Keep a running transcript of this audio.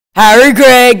Harry,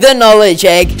 Gregg, the knowledge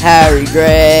egg. Harry,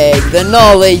 Gregg, the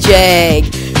knowledge egg.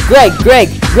 Gregg, Gregg,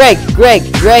 Gregg,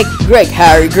 Gregg, Gregg, Gregg.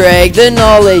 Harry, Gregg, the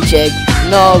knowledge egg.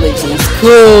 Knowledge is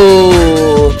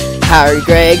cool. Harry,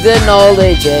 Gregg, the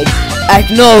knowledge egg.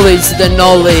 Acknowledge the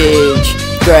knowledge.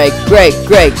 Gregg, Gregg,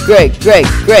 Gregg, Gregg, Gregg,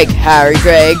 Gregg. Harry,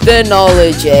 Gregg, the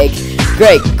knowledge egg.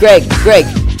 Gregg, Gregg, Gregg.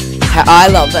 I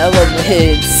love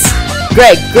elements.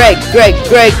 Gregg, Gregg, Gregg,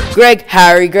 Gregg, Gregg.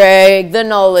 Harry, Gregg, the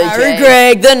knowledge egg. Harry,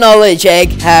 Gregg, the knowledge egg.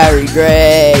 Harry,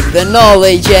 Gregg, the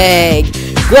knowledge egg.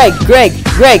 Gregg, Gregg,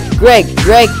 Gregg, Gregg,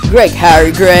 Gregg, Gregg.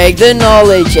 Harry, Gregg, the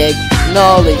knowledge egg.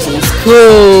 Knowledge is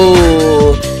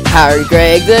cool. Harry,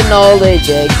 Gregg, the knowledge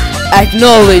egg.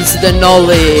 Acknowledge the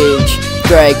knowledge.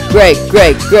 Gregg, Gregg,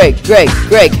 Gregg, Gregg, Gregg,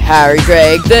 Gregg. Harry,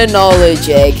 Gregg, the knowledge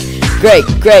egg. Gregg,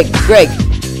 Gregg, Gregg.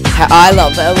 I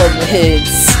love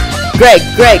elements. Gregg,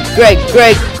 Gregg, Gregg,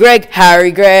 Gregg, Gregg.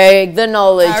 Harry, Gregg, the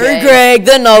knowledge egg. Harry, Gregg,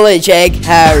 the knowledge egg.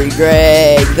 Harry,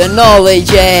 Gregg, the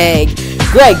knowledge egg.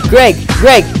 Gregg, Gregg,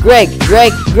 Gregg, Gregg,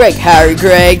 Gregg, Gregg. Harry,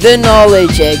 Gregg, the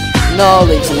knowledge egg.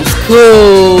 Knowledge is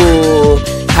cool.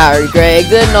 Harry, Gregg,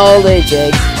 the knowledge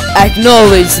egg.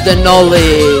 Acknowledge the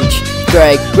knowledge.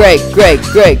 Gregg, Gregg, Gregg,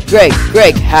 Gregg, Gregg,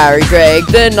 Gregg. Harry, Gregg,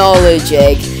 the knowledge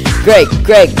egg. Gregg,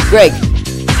 Gregg, Gregg.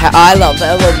 I love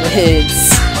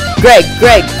elements. Gregg,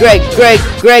 Gregg, Gregg, Gregg,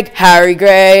 Gregg. Harry,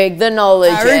 Gregg, the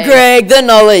knowledge egg. Harry, Gregg, the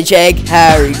knowledge egg.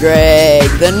 Harry, Gregg,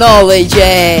 the knowledge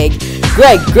egg.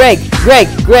 Gregg, Gregg, Gregg,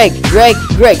 Gregg, Gregg,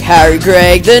 Gregg. Harry,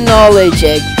 Gregg, the knowledge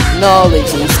egg.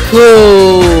 Knowledge is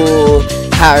cool.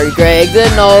 Harry, Gregg, the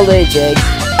knowledge egg.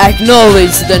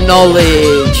 Acknowledge the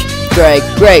knowledge. Gregg,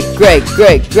 Gregg, Gregg,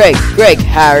 Gregg, Gregg, Gregg.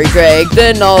 Harry, Gregg,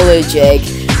 the knowledge egg.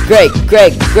 Gregg,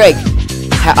 Gregg, Gregg.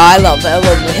 I love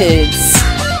elements.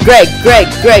 Gregg, Gregg,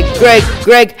 Gregg, Gregg,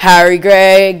 Gregg. Harry,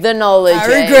 Gregg, the knowledge egg.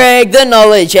 Harry, Gregg, the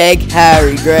knowledge egg.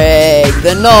 Harry, Gregg,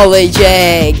 the knowledge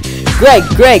egg. Gregg,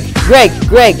 Gregg, Gregg,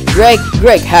 Gregg, Gregg,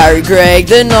 Gregg. Harry, Gregg,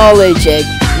 the knowledge egg.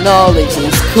 Knowledge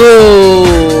is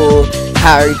cool.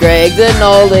 Harry, Gregg, the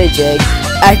knowledge egg.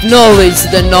 Acknowledge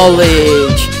the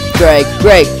knowledge. Gregg,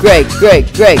 Gregg, Gregg,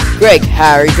 Gregg, Gregg, Gregg.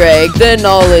 Harry, Gregg, the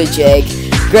knowledge egg.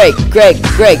 Gregg, Gregg,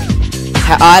 Gregg.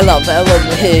 I love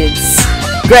elements.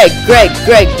 Gregg, Gregg,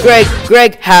 Gregg, Gregg,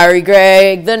 Gregg. Harry,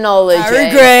 Gregg, the knowledge egg.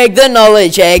 Harry, Gregg, the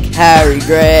knowledge egg. Harry,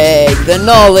 Gregg, the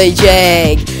knowledge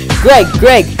egg. Gregg,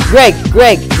 Gregg, Gregg,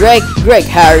 Gregg, Gregg, Gregg.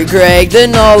 Harry, Gregg, the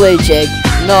knowledge egg.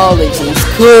 Knowledge is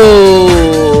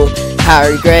cool.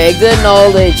 Harry, Gregg, the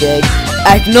knowledge egg.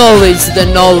 Acknowledge the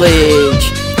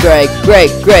knowledge. Gregg, Gregg,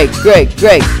 Gregg, Gregg,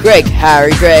 Gregg, Gregg.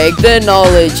 Harry, Gregg, the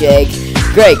knowledge egg.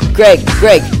 Gregg, Gregg,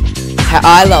 Gregg.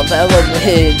 I love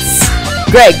elements.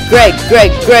 Gregg, Gregg,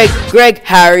 Gregg, Gregg, Gregg.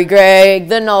 Harry, Gregg,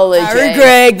 the knowledge egg. Harry,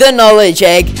 Gregg, the knowledge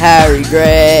egg. Harry,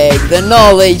 Gregg, the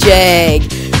knowledge egg.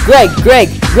 Gregg, Gregg,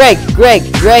 Gregg, Gregg,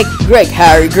 Gregg, Gregg.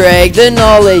 Harry, Gregg, the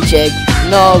knowledge egg.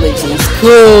 Knowledge is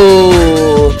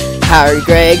cool. Harry,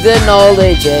 Gregg, the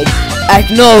knowledge egg.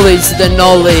 Acknowledge the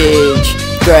knowledge.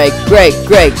 Gregg, Gregg,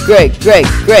 Gregg, Gregg, Gregg,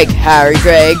 Gregg. Harry,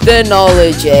 Gregg, the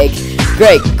knowledge egg.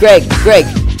 Gregg, Gregg, Gregg.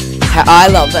 I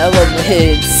love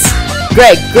elements.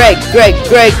 Gregg, Gregg, Gregg,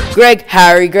 Gregg, Gregg.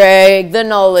 Harry, Gregg, the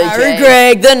knowledge egg. Harry,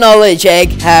 Gregg, the knowledge egg.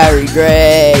 Harry,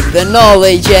 Gregg, the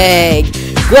knowledge egg.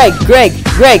 Gregg, Gregg,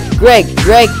 Gregg, Gregg,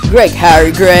 Gregg, Gregg.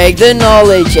 Harry, Gregg, the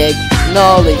knowledge egg.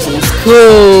 Knowledge is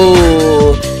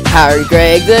cool. Harry,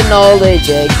 Gregg, the knowledge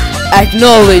egg.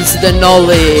 Acknowledge the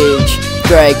knowledge.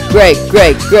 Gregg, Gregg,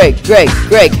 Gregg, Gregg, Gregg,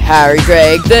 Gregg. Harry,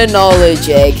 Gregg, the knowledge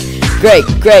egg. Gregg,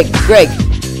 Gregg, Gregg.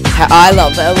 I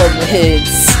love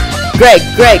elements. Gregg,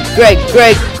 Gregg, Gregg,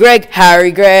 Gregg, Gregg.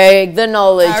 Harry, Gregg, the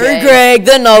knowledge egg. Harry, Gregg,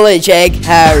 the knowledge egg.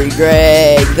 Harry,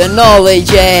 Gregg, the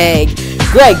knowledge egg.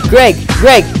 Gregg, Gregg,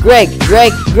 Gregg, Gregg,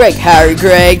 Gregg, Gregg. Harry,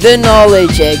 Gregg, the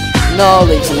knowledge egg.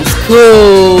 Knowledge is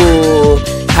cool.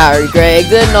 Harry, Gregg,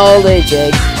 the knowledge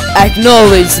egg.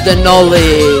 Acknowledge the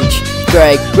knowledge.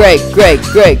 Gregg, Gregg, Gregg,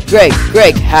 Gregg, Gregg,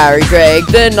 Gregg. Harry, Gregg,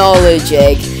 the knowledge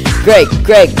egg. Gregg,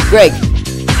 Gregg, Gregg.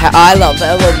 I love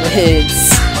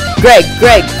elements. Gregg,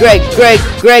 Gregg, Gregg, Gregg,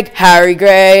 Gregg. Harry,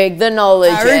 Gregg, the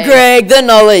knowledge egg. Harry, Gregg, the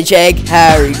knowledge egg.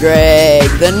 Harry, Gregg,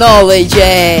 the knowledge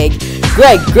egg.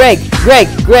 Gregg, Gregg, Gregg,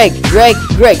 Gregg, Gregg,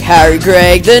 Gregg. Harry,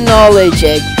 Gregg, the knowledge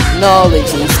egg.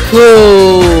 Knowledge is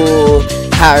cool.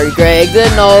 Harry, Gregg, the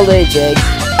knowledge egg.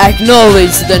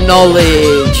 Acknowledge the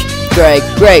knowledge. Gregg,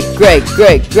 Gregg, Gregg,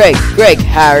 Gregg, Gregg, Gregg.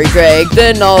 Harry, Gregg,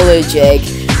 the knowledge egg.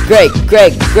 Gregg,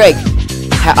 Gregg, Gregg.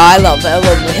 I love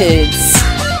elements.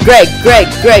 Gregg, Gregg,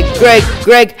 Gregg, Gregg,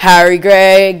 Gregg. Harry,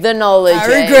 Gregg, the knowledge egg.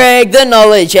 Harry, Gregg, the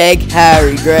knowledge egg.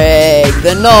 Harry, Gregg,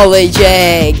 the knowledge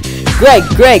egg. Gregg,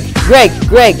 Gregg, Gregg,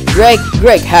 Gregg, Gregg,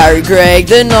 Gregg. Harry, Gregg,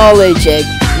 the knowledge egg.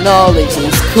 Knowledge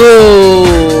is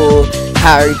cool.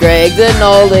 Harry, Gregg, the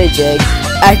knowledge egg.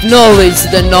 Acknowledge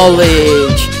the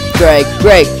knowledge. Gregg,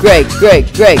 Gregg, Gregg,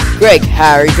 Gregg, Gregg, Gregg,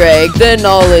 Harry, Gregg, the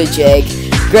knowledge egg.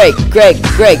 Gregg, Gregg,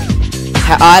 Gregg,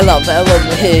 I love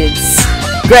elements.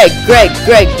 Gregg, Gregg,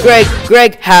 Gregg, Gregg,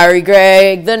 Gregg, Harry,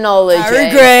 Gregg, the knowledge egg. Harry,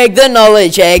 Gregg, the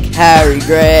knowledge egg. Harry,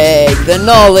 Gregg, the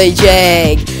knowledge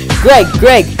egg. Gregg,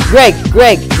 Gregg, Gregg,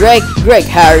 Gregg, Gregg, Gregg,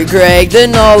 Harry, Gregg, the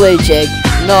knowledge egg.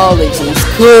 Knowledge is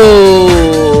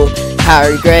cool.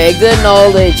 Harry, Gregg, the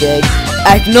knowledge egg.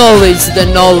 Acknowledge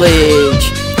the knowledge.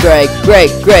 Gregg, Gregg,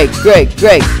 Gregg, Gregg,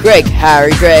 Gregg, Gregg,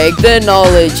 Harry, Gregg, the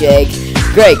knowledge egg.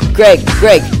 Gregg, Gregg,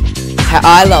 Gregg,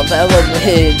 I love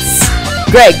elements.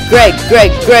 Gregg, Gregg,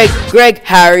 Gregg, Gregg, Gregg,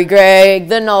 Harry, Gregg,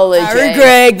 the knowledge egg. Harry,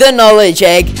 Gregg, the knowledge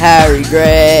egg. Harry,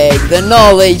 Gregg, the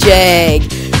knowledge egg.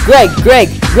 Gregg, Gregg,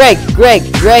 Gregg,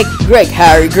 Gregg, Gregg, Gregg,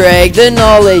 Harry, Gregg, the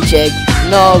knowledge egg.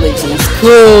 Knowledge is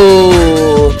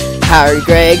cool. Harry,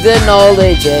 Gregg, the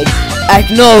knowledge egg.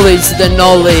 Acknowledge the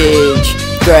knowledge.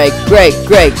 Gregg, Gregg,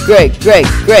 Gregg, Gregg, Gregg,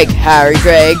 Gregg, Harry,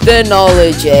 Gregg, the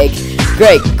knowledge egg.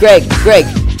 Gregg, Gregg, Gregg,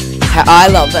 I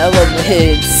love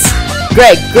elements.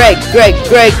 Gregg, Gregg, Gregg,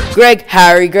 Gregg, Gregg,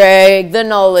 Harry, Gregg, the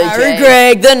knowledge egg. Harry,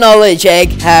 Gregg, the knowledge egg.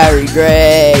 Harry,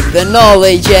 Gregg, the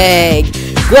knowledge egg.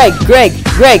 Gregg, Gregg,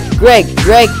 Gregg, Gregg,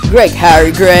 Gregg, Gregg,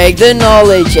 Harry, Gregg, the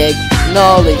knowledge egg.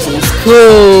 Knowledge is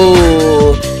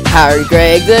cool. Harry,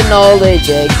 Gregg, the knowledge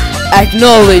egg.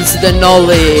 Acknowledge the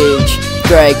knowledge.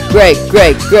 Gregg, Gregg,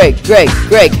 Gregg, Gregg, Gregg,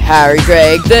 Gregg, Harry,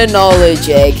 Gregg, the knowledge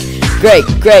egg. Gregg,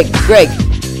 Gregg, Gregg,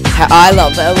 I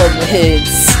love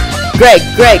elements. Gregg,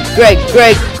 Gregg, Gregg,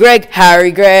 Gregg, Gregg,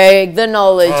 Harry, Gregg, the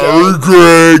knowledge egg. Harry,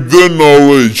 Gregg, the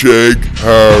knowledge egg.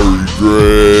 Harry,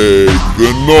 Gregg,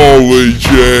 the knowledge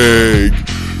egg.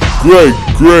 Gregg,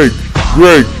 Gregg,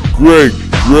 Gregg, Gregg,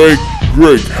 Gregg,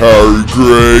 Gregg, Harry,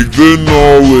 Gregg, the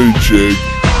knowledge egg.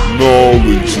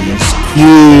 Knowledge is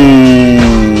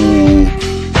cool.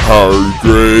 Harry,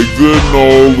 Gregg, the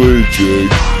knowledge egg.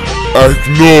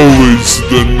 Acknowledge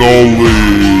the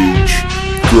knowledge.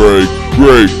 Gregg,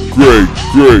 Gregg, Gregg,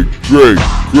 Gregg, Gregg,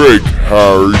 Gregg,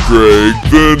 Harry, Gregg,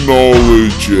 the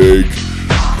knowledge egg.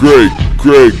 Gregg,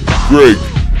 Gregg, Gregg,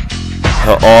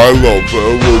 I love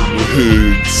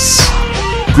elements.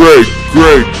 Gregg,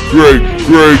 Gregg, Gregg,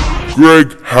 Gregg, Gregg,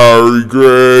 Harry,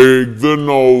 Gregg, the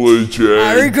knowledge egg.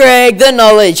 Harry, Gregg, the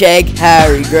knowledge egg.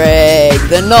 Harry, Gregg,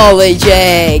 the knowledge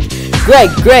egg.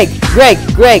 Gregg, Gregg, Gregg,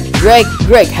 Gregg, Gregg,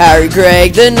 Gregg, Harry,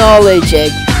 Gregg, the knowledge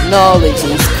egg. Knowledge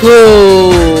is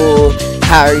cool.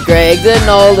 Harry, Gregg, the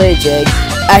knowledge egg.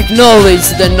 Acknowledge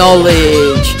the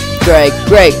knowledge. Gregg,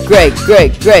 Gregg, Gregg,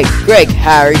 Gregg, Gregg, Gregg,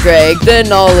 Harry, Gregg, the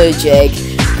knowledge egg.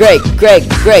 Gregg, Gregg,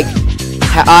 Gregg,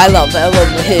 I love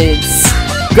elements.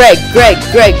 Gregg, Gregg,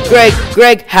 Gregg, Gregg,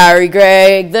 Gregg, Harry,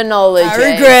 Gregg, the knowledge egg.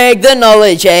 Harry, Gregg, the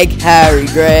knowledge egg. Harry,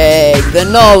 Gregg, the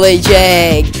knowledge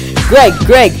egg. Gregg,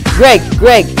 Gregg, Gregg,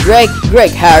 Gregg, Gregg,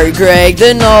 Gregg, Harry, Gregg,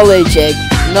 the knowledge egg.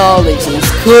 Knowledge is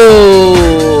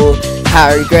cool.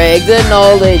 Harry, Gregg, the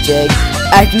knowledge egg.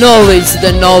 Acknowledge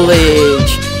the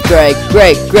knowledge. Gregg,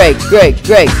 Gregg, Gregg, Gregg,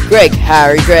 Gregg, Gregg,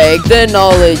 Harry, Gregg, the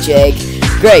knowledge egg.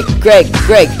 Gregg, Gregg,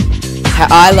 Gregg,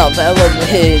 I love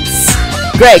elements.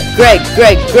 Gregg, Gregg,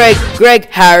 Gregg, Gregg, Gregg,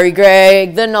 Harry,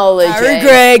 Gregg, the knowledge egg. Harry,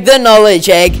 Gregg, the knowledge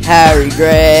egg. Harry,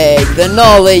 Gregg, the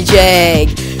knowledge egg.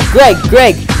 Gregg,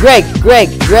 Gregg, Gregg,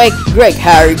 Gregg, Gregg, Gregg,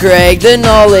 Harry, Gregg, the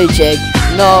knowledge egg.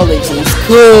 Knowledge is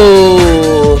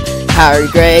cool. Harry,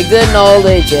 Gregg, the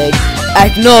knowledge egg.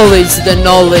 Acknowledge the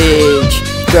knowledge.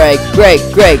 Gregg, Gregg,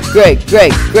 Gregg, Gregg,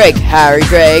 Gregg, Gregg, Harry,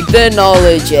 Gregg, the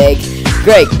knowledge egg.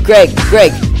 Gregg, Gregg,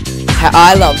 Gregg,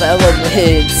 I love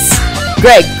elements.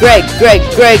 Gregg, Gregg, Gregg,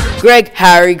 Gregg, Gregg,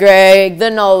 Harry, Gregg,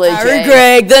 the knowledge egg. Harry,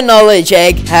 Gregg, the knowledge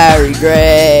egg. Harry,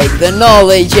 Gregg, the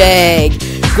knowledge egg.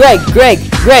 Gregg, Gregg,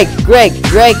 Gregg, Gregg,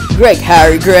 Gregg, Gregg,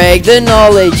 Harry, Gregg, the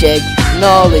knowledge egg.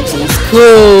 Knowledge is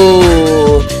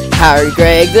cool. Harry,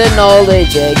 Gregg, the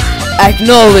knowledge egg.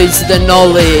 Acknowledge the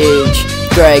knowledge.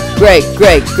 Gregg, Gregg,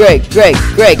 Gregg, Gregg, Gregg,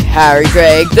 Gregg, Harry,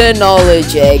 Gregg, the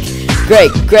knowledge egg.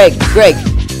 Gregg, Gregg, Gregg,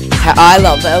 I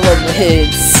love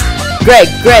elements. Gregg,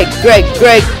 Gregg, Gregg,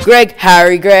 Gregg, Gregg,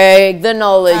 Harry, Gregg, the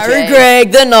knowledge egg. Harry,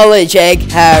 Gregg, the knowledge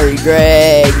egg. Harry,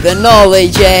 Gregg, the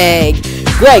knowledge egg.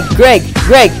 Gregg, Gregg,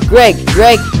 Gregg, Gregg,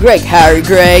 Gregg, Gregg, Harry,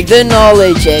 Gregg, the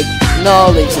knowledge egg.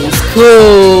 Knowledge is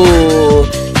cool.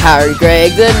 Harry,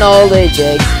 Gregg, the knowledge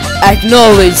egg.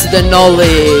 Acknowledge the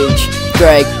knowledge.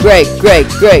 Gregg, Gregg, Gregg,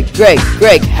 Gregg, Gregg,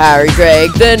 Gregg, Harry,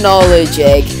 Gregg, the knowledge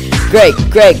egg. Gregg,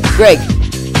 Gregg, Gregg,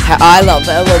 I love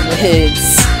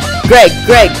elements. Gregg,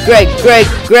 Gregg, Gregg, Gregg,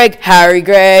 Gregg, Harry,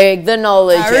 Gregg, the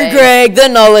knowledge egg. Harry, Gregg, the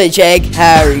knowledge egg.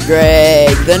 Harry,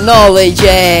 Gregg, the knowledge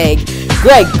egg.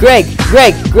 Gregg, Gregg,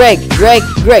 Gregg,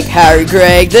 Harry,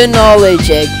 Gregg, the knowledge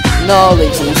egg.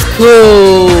 Knowledge is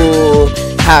cool.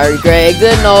 Harry, Gregg,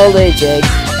 the knowledge egg.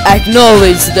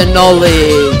 Acknowledge the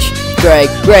knowledge. Gregg,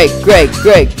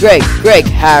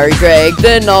 Harry, Gregg,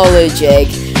 the knowledge egg.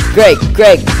 Gregg,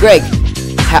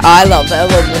 I love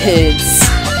elements.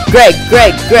 Gregg,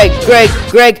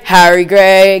 Harry,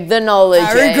 Gregg, the knowledge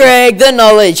egg. Harry, Gregg, the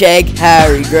knowledge egg.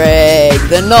 Harry, Gregg,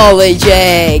 the knowledge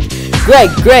egg.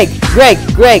 Gregg,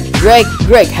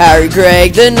 Harry,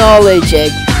 Gregg, the knowledge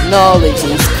egg. Knowledge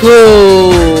is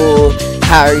cool.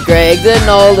 Harry, Gregg, the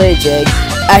knowledge egg.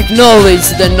 Acknowledge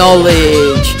the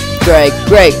knowledge. Gregg,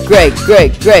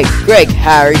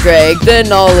 Harry, Gregg, the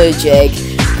knowledge egg.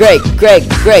 Gregg,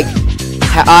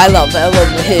 I love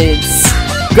elements.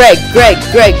 Gregg,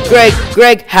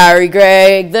 Harry,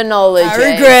 Gregg, the knowledge egg. Harry,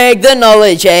 Gregg, the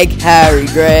knowledge egg. Harry,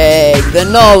 Gregg, the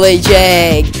knowledge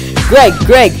egg.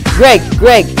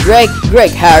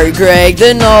 Gregg, Harry, Gregg,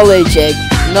 the knowledge egg.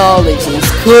 Knowledge is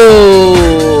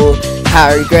cool.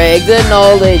 Harry, Gregg, the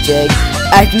knowledge egg.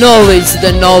 Acknowledge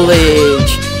the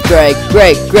knowledge. Gregg,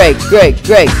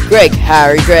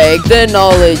 Harry, Gregg, the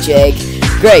knowledge egg.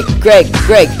 Gregg,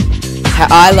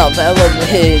 I love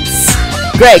elements.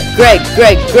 Gregg,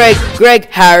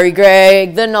 Harry,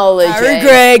 Gregg, the knowledge egg. Harry,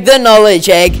 Gregg, the knowledge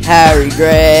egg. Harry,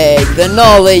 Gregg, the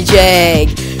knowledge egg.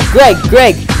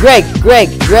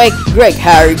 Gregg,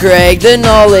 Harry, Gregg, the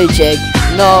knowledge egg.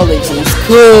 Knowledge is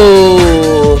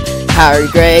cool. Harry,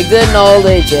 Gregg, the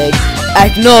knowledge egg.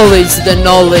 Acknowledge the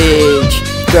knowledge.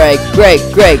 Gregg,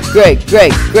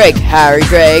 Harry,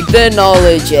 Gregg, the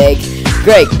knowledge egg.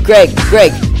 Gregg,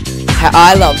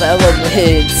 I love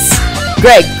elements.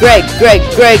 Gregg,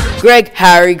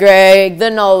 Harry, Gregg, the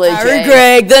knowledge egg. Harry,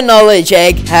 Gregg, the knowledge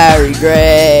egg. Harry,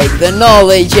 Gregg, the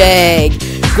knowledge egg.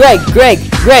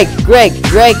 Gregg,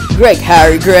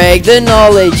 Harry, Gregg, the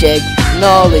knowledge egg.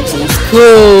 Knowledge is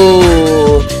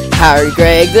cool. Harry,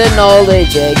 Gregg, the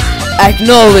knowledge egg.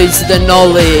 Acknowledge the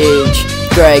knowledge.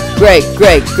 Gregg,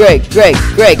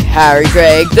 Harry,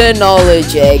 Gregg, the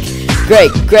knowledge egg.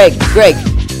 Gregg,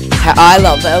 I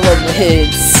love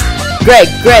elements. Gregg,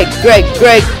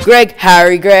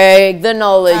 Harry, Gregg, the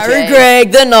knowledge egg. Harry,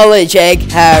 Gregg, the knowledge egg.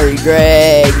 Harry,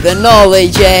 Gregg, the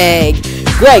knowledge egg.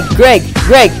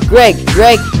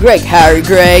 Gregg, Harry,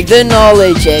 Gregg, the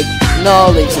knowledge egg.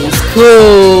 Knowledge is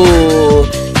cool.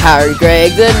 Harry,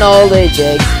 Gregg, the knowledge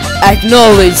egg.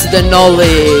 Acknowledge the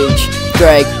knowledge.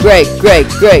 Gregg,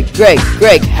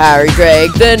 Harry,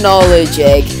 Gregg, the knowledge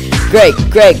egg. Gregg,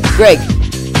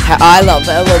 I love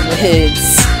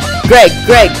elements. Gregg,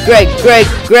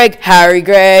 Harry,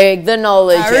 Gregg, the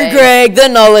knowledge egg. Harry, Gregg, the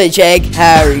knowledge egg.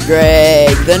 Harry,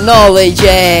 Gregg, the knowledge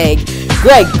egg.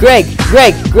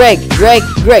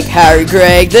 Gregg, Harry,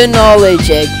 Gregg, the knowledge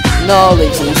egg.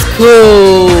 Knowledge is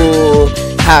cool.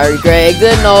 Harry, Gregg,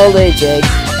 the knowledge egg.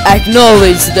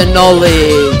 Acknowledge the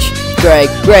knowledge. Gregg,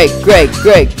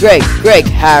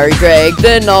 Harry, Gregg,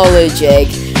 the knowledge egg.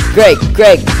 Gregg,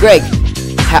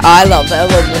 I love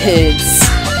elements.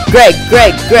 Gregg,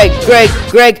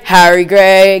 Harry,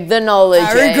 Gregg, the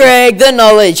knowledge egg. Harry, Gregg, the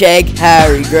knowledge egg.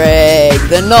 Harry, Gregg,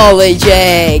 the knowledge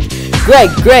egg.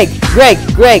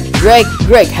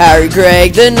 Gregg, Harry,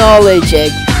 Gregg, the knowledge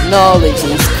egg. Knowledge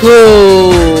is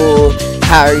cool.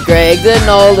 Harry, Gregg, the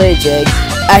knowledge egg.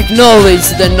 Acknowledge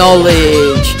the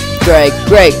knowledge. Gregg,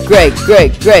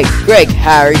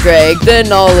 Harry, Gregg, the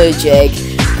knowledge egg.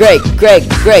 Gregg,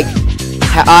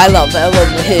 I love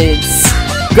elements.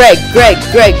 Gregg,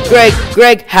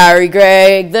 Harry,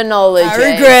 Gregg, the knowledge egg.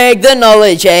 Harry, Gregg, the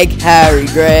knowledge egg. Harry,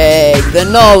 Gregg, the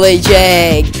knowledge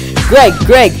egg. Gregg,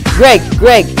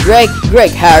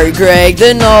 Harry, Gregg,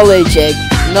 the knowledge egg.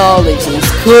 Knowledge is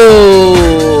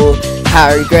cool.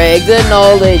 Harry, Gregg, the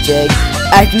knowledge egg.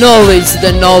 Acknowledge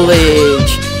the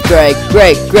knowledge. Gregg,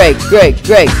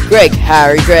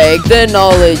 Harry, Gregg, the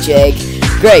knowledge egg.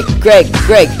 Gregg,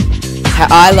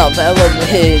 I love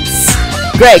elements.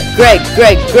 Gregg,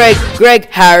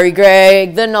 Harry,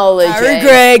 Gregg, the knowledge egg.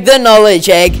 Harry, Gregg, the knowledge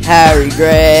egg. Harry,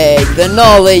 Gregg, the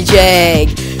knowledge egg.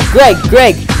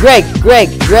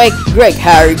 Gregg,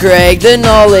 Harry, Gregg, the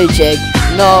knowledge egg.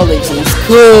 Knowledge is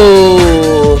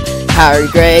cool. Harry,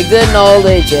 Gregg, the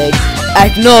knowledge egg.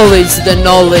 Acknowledge the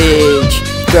knowledge.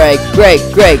 Gregg,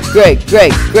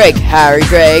 Harry,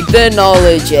 Gregg, the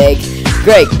knowledge egg.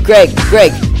 Gregg,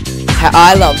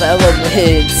 I love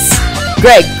elements.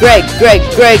 Gregg,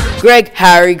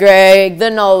 Harry, Gregg, the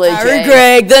knowledge egg. Harry,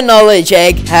 Gregg, the knowledge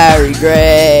egg. Harry,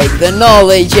 Gregg, the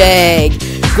knowledge egg.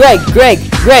 Gregg,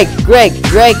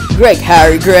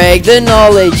 Harry, Gregg, the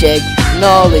knowledge egg.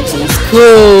 Knowledge is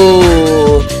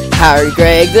cool. Harry,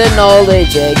 Gregg, the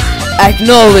knowledge egg.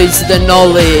 Acknowledge the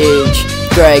knowledge.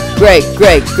 Gregg, Gregg,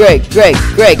 Gregg, Gregg, Gregg,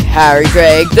 Gregg, Harry,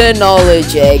 Gregg, the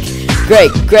knowledge egg.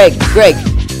 Gregg, Gregg, Gregg,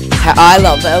 I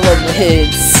love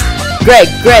elements. Gregg,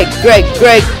 Gregg, Gregg,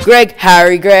 Gregg, Gregg,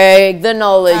 Harry, Gregg, the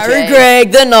knowledge egg. Harry,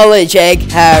 Gregg, the knowledge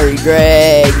egg. Harry,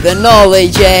 Gregg, the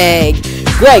knowledge egg.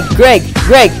 Gregg, Gregg,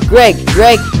 Gregg, Gregg,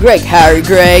 Gregg, Gregg, Harry,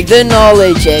 Gregg, the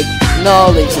knowledge egg.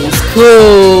 Knowledge is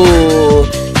cool.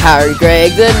 Harry,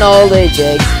 Gregg, the knowledge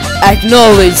egg.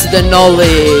 Acknowledge the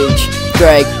knowledge.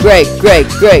 Gregg, Gregg, Gregg,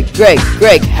 Gregg, Gregg,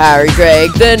 Gregg, Harry,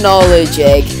 Gregg, the knowledge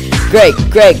egg. Gregg,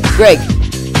 Gregg, Gregg,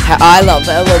 I love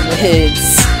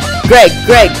elements. Gregg,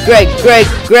 Gregg, Gregg, Gregg,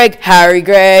 Gregg, Harry,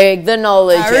 Gregg, the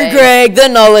knowledge egg. Harry, Gregg, the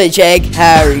knowledge egg.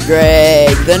 Harry,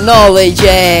 Gregg, the knowledge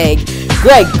egg.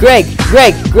 Gregg, Gregg,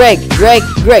 Gregg, Gregg, Gregg,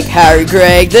 Gregg, Harry,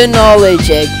 Gregg, the knowledge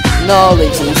egg.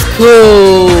 Knowledge is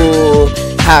cool.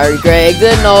 Harry, Gregg,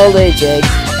 the knowledge egg.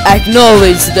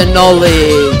 Acknowledge the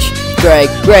knowledge. Gregg,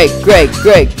 Gregg, Gregg,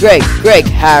 Gregg, Gregg, Gregg,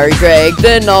 Harry, Gregg,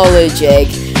 the knowledge egg.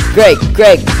 Gregg,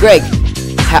 Gregg, Gregg,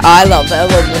 I love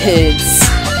elements.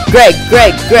 Gregg,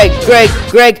 Gregg, Gregg, Gregg,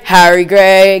 Gregg, Harry,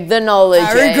 Gregg, the knowledge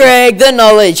egg. Harry, Gregg, the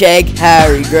knowledge egg.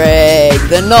 Harry, Gregg,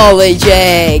 the knowledge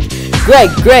egg. Gregg,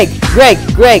 Gregg, Gregg,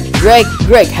 Gregg, Gregg,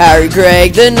 Gregg, Harry,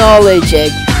 Gregg, the knowledge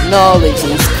egg. Knowledge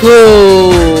is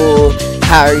cool.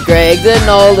 Harry, Gregg, the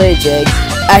knowledge egg.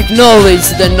 Acknowledge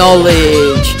the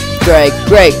knowledge. Gregg,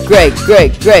 Gregg, Gregg,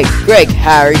 Gregg, Gregg, Gregg,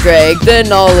 Harry, Gregg, the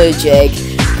knowledge egg.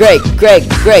 Gregg, Gregg,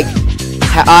 Gregg,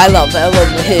 I love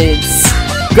elements.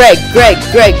 Gregg, Gregg,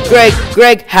 Gregg, Gregg,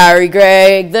 Gregg, Harry,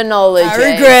 Gregg, the knowledge egg.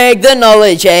 Harry, Gregg, the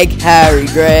knowledge egg. Harry,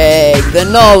 Gregg, the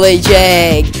knowledge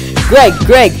egg. Gregg,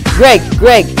 Gregg, Gregg,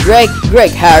 Gregg, Gregg,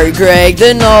 Gregg, Harry, Gregg,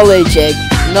 the knowledge egg.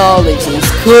 Knowledge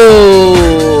is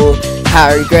cool.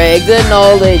 Harry, Gregg, the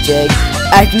knowledge egg.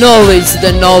 Acknowledge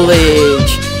the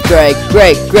knowledge. Gregg,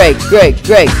 Gregg, Gregg, Gregg,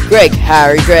 Gregg, Gregg,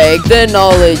 Harry, Gregg, the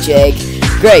knowledge egg.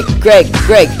 Gregg, Gregg,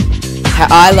 Gregg,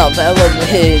 I love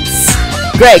elements.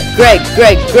 Gregg, Gregg,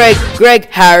 Gregg, Gregg, Gregg,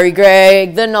 Harry,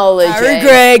 Gregg, the knowledge egg. Harry,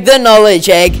 Gregg, the knowledge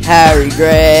egg. Harry,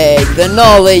 Gregg, the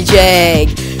knowledge egg.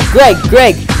 Gregg,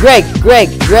 Gregg, Gregg, Gregg,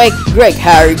 Gregg, Gregg,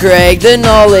 Harry, Gregg, the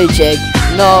knowledge egg.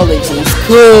 Knowledge is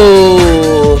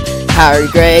cool. Harry,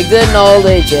 Gregg, the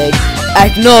knowledge egg.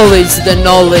 Acknowledge the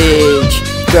knowledge.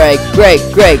 Gregg, Gregg,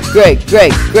 Gregg, Gregg,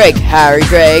 Gregg, Gregg, Harry,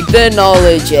 Gregg, the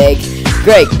knowledge egg.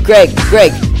 Gregg, Gregg,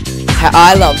 Gregg,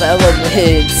 I love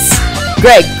elements.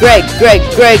 Gregg, Gregg, Gregg,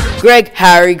 Gregg, Gregg,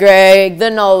 Harry, Gregg, the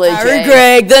knowledge egg. Harry,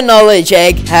 Gregg, the knowledge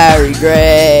egg. Harry,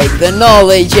 Gregg, the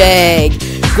knowledge egg.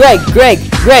 Gregg, Gregg,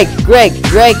 Gregg, Gregg,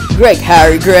 Gregg, Gregg,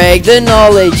 Harry, Gregg, the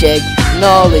knowledge egg.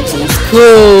 Knowledge is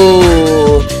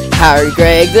cool. Harry,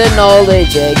 Gregg, the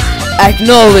knowledge egg.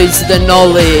 Acknowledge the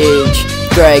knowledge.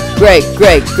 Gregg, Gregg,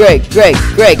 Gregg, Gregg, Gregg,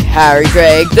 Gregg, Harry,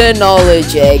 Gregg, the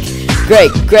knowledge egg.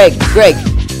 Gregg, Gregg, Gregg,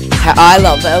 I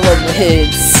love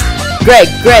elements. Gregg,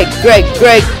 Gregg, Gregg,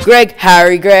 Gregg, Gregg,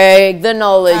 Harry, Gregg, the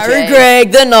knowledge egg. Harry,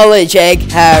 Gregg, the knowledge egg.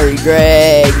 Harry,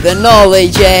 Gregg, the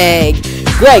knowledge egg.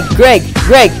 Gregg, Gregg,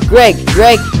 Gregg, Gregg,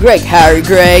 Gregg, Gregg, Harry,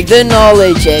 Gregg, the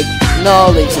knowledge egg.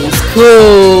 Knowledge is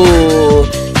cool.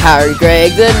 Harry,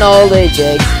 Gregg, the knowledge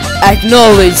egg.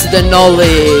 Acknowledge the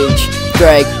knowledge.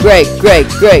 Gregg, Gregg, Gregg,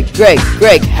 Gregg, Gregg,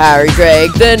 Gregg, Harry,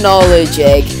 Gregg, the knowledge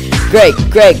egg. Gregg,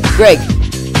 Gregg, Gregg,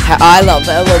 I love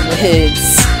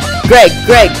elements. Gregg,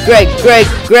 Gregg, Gregg, Gregg,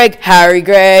 Gregg, Harry,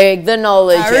 Gregg, the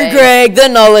knowledge egg. Harry, Gregg, the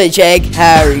knowledge egg.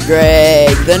 Harry,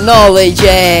 Gregg, the knowledge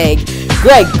egg.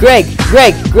 Gregg, Gregg,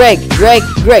 Gregg, Gregg, Gregg,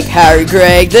 Gregg, Harry,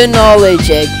 Gregg, the knowledge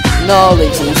egg.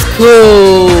 Knowledge is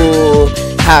cool.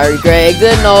 Harry, Gregg,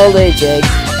 the knowledge egg.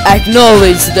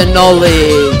 Acknowledge the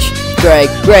knowledge. Gregg,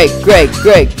 Gregg, Gregg,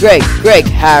 Gregg, Gregg, Gregg,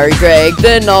 Harry, Gregg,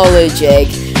 the knowledge egg.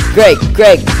 Gregg,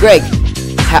 Gregg, Gregg,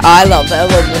 I love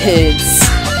elements.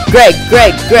 Gregg,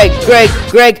 Gregg, Gregg, Gregg,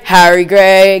 Gregg, Harry,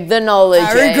 Gregg, the knowledge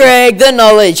egg. Harry, Gregg, the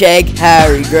knowledge egg.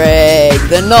 Harry, Gregg,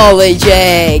 the knowledge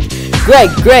egg. Gregg,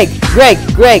 Gregg, Gregg,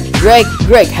 Gregg, Gregg,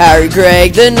 Gregg, Harry,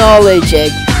 Gregg, the knowledge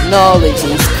egg. Knowledge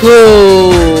is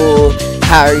cool.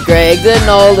 Harry, Gregg, the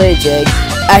knowledge egg.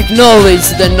 Acknowledge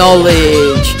the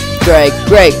knowledge. Gregg,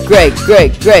 Gregg, Gregg,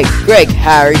 Gregg, Gregg, Gregg,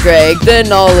 Harry, Gregg, the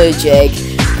knowledge egg.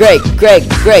 Gregg, Gregg,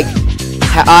 Gregg,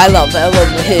 I love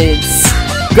elements.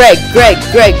 Gregg, Gregg,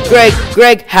 Gregg, Gregg,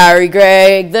 Gregg, Harry,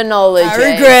 Gregg, the knowledge egg.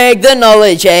 Harry, Gregg, the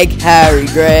knowledge egg. Harry,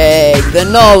 Gregg, the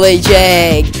knowledge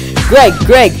egg. Gregg,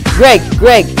 Gregg, Gregg,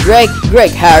 Gregg, Gregg,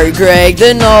 Gregg, Harry, Gregg,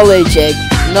 the knowledge egg.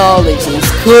 Knowledge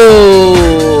is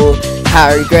cool.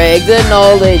 Harry, Gregg, the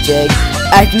knowledge egg.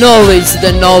 Acknowledge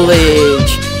the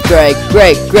knowledge. Gregg,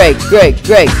 Gregg, Gregg, Gregg,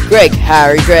 Gregg, Gregg,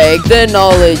 Harry, Gregg, the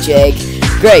knowledge egg.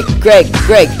 Gregg, Gregg,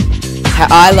 Gregg,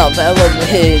 I love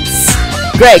elements.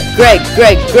 Gregg,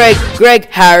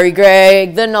 Harry,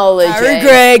 Gregg, the knowledge egg.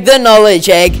 Gregg, the knowledge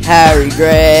egg. Harry,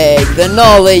 Gregg, the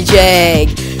knowledge egg.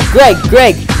 Gregg,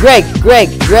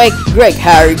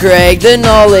 Harry, Gregg, the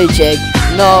knowledge egg.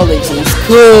 Knowledge is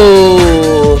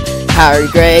cool. Harry,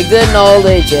 Gregg, the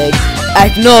knowledge egg.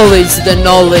 Acknowledge the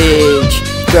knowledge.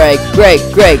 Gregg,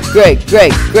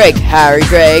 Harry,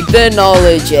 Gregg, the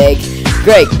knowledge egg.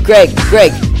 Gregg,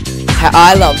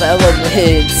 I love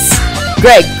elements.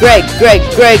 Gregg,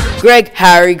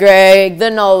 Harry, Gregg,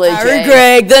 the knowledge egg. Harry,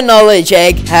 Gregg, the knowledge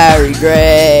egg. Harry,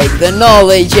 Gregg, the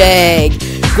knowledge egg.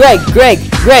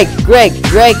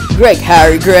 Gregg,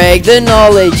 Harry, Gregg, the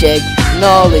knowledge egg.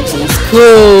 Knowledge is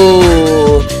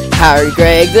cool. Harry,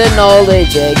 Gregg, the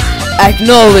knowledge egg.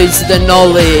 Acknowledge the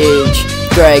knowledge.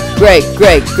 Gregg,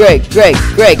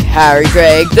 Harry,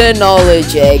 Gregg, the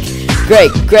knowledge egg.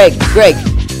 Gregg,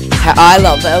 I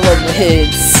love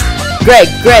elements. Gregg,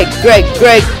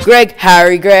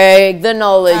 Harry, Gregg, the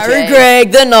knowledge egg. Harry,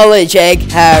 Gregg, the knowledge egg.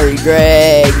 Harry,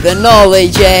 Gregg, the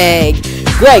knowledge egg.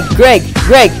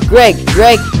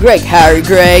 Gregg, Harry,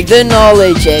 Gregg, the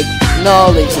knowledge egg.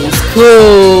 Knowledge is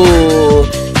cool.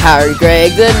 Harry,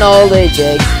 Gregg, the knowledge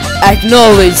egg.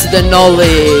 Acknowledge the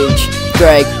knowledge.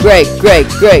 Gregg,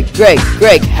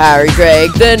 Harry,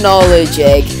 Gregg, the knowledge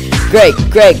egg. Gregg,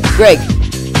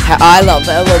 I love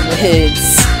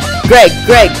elements. Gregg,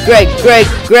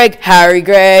 Harry,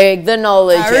 Gregg, the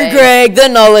knowledge egg. Harry, Gregg, the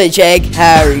knowledge egg.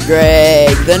 Harry,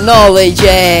 Gregg, the knowledge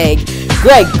egg.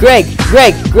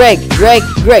 Gregg,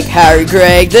 Harry,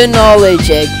 Gregg, the knowledge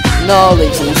egg.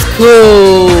 Knowledge is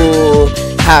cool.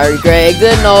 Harry, Gregg,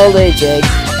 the knowledge egg.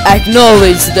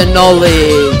 Acknowledge the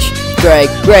knowledge. Gregg,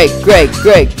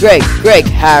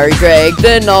 Harry, Gregg,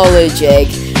 the knowledge egg.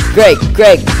 Gregg,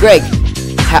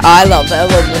 I love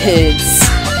elements.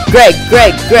 Gregg,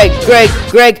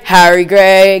 Harry,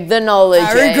 Gregg, the knowledge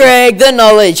egg. Harry, Gregg, the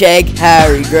knowledge egg.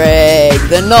 Harry, Gregg,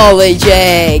 the knowledge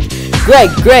egg.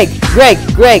 Gregg,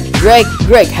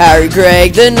 Harry,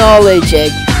 Gregg, the knowledge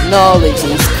egg. Knowledge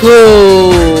is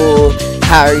cool.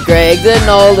 Harry, Gregg, the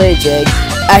knowledge egg.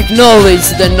 Acknowledge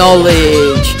the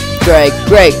knowledge. Gregg,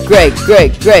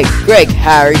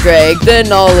 Harry, Gregg, the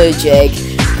knowledge egg.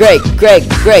 Gregg,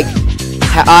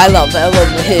 I love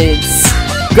elements.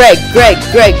 Gregg,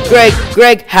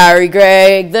 Harry,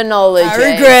 Gregg, the knowledge egg.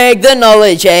 Harry, Gregg, the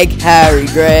knowledge egg. Harry,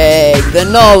 Gregg, the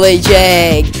knowledge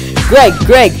egg.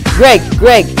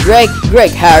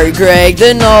 Gregg, Harry, Gregg,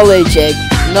 the knowledge egg.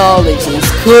 Knowledge is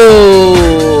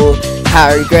cool.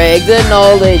 Harry, Gregg, the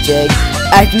knowledge egg.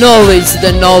 Acknowledge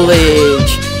the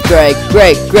knowledge. Gregg,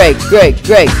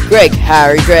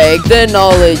 Harry, Gregg, the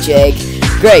knowledge egg.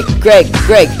 Gregg,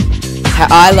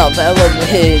 I love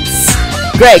elements.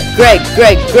 Gregg,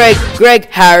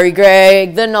 Harry,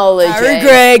 Gregg, the knowledge egg. Harry,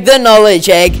 Gregg, the knowledge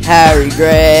egg. Harry,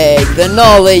 Gregg, the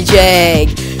knowledge egg.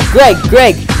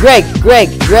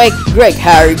 Gregg,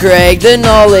 Harry, Gregg, the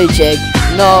knowledge egg.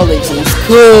 Knowledge is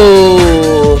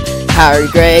cool. Harry,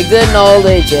 Gregg, the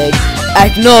knowledge egg.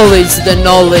 Acknowledge the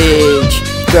knowledge.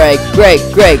 Gregg,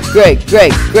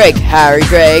 Harry,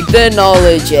 Gregg, the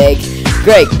knowledge egg.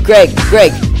 Gregg,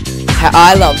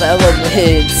 I love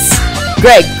elements.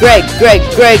 Gregg,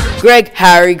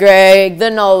 Harry, Gregg, the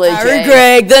knowledge egg. Harry,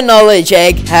 Gregg, the knowledge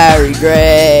egg. Harry,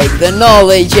 Gregg, the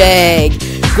knowledge egg.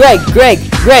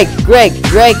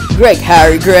 Gregg,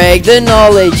 Harry, Gregg, the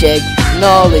knowledge egg.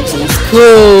 Knowledge is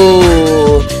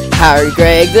cool. Harry,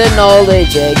 Gregg, the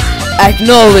knowledge egg.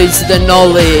 Acknowledge the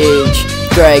knowledge.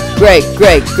 Gregg,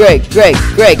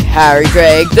 Harry,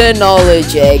 Gregg, the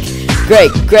knowledge egg.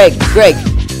 Gregg,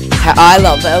 I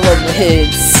love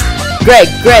elements. Gregg,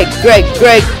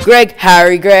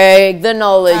 Harry, Gregg, the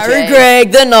knowledge egg. Harry, Gregg,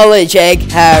 the knowledge egg.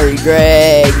 Harry,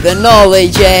 Gregg, the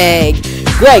knowledge egg.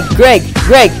 Gregg,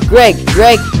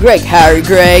 Harry,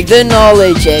 Gregg, the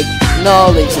knowledge egg.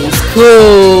 Knowledge is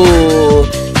cool.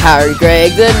 Harry,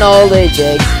 Gregg, the knowledge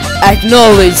egg.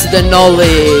 Acknowledge the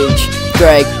knowledge.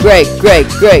 Gregg,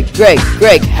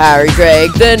 Harry,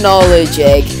 Gregg, the knowledge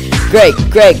egg. Gregg,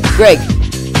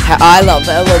 I love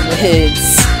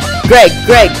elements. Gregg,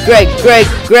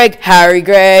 Harry,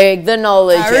 Gregg, the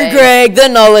knowledge egg. Harry, Gregg, the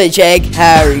knowledge egg.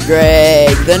 Harry,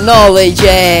 Gregg, the knowledge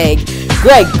egg.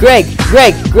 Gregg,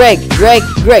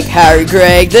 Harry,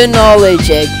 Gregg, the knowledge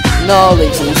egg.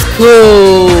 Knowledge is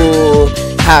cool.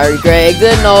 Harry, Gregg,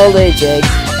 the knowledge egg.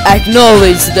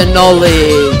 Acknowledge the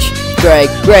knowledge. Gregg,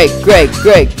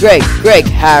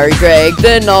 Harry, Gregg,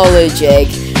 the knowledge egg.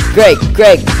 Gregg,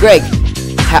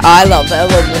 I love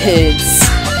elements.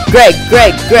 Gregg,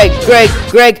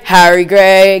 Harry,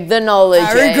 Gregg, the knowledge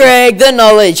egg. Harry, Gregg, the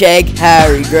knowledge egg.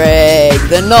 Harry, Gregg,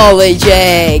 the knowledge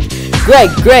egg. Gregg,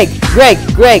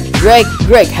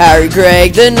 Harry,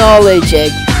 Gregg, the knowledge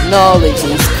egg. Knowledge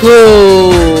is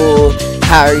cool.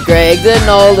 Harry, Gregg, the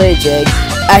knowledge egg.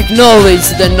 Acknowledge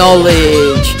the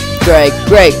knowledge.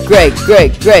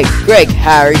 Gregg,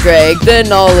 Harry, Gregg, the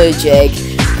knowledge egg.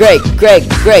 Gregg,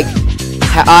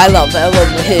 I love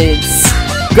elements.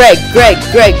 Gregg,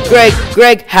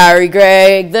 Harry,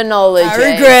 Gregg, the knowledge egg.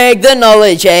 Harry, Gregg, the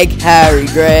knowledge egg. Harry,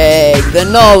 Gregg, the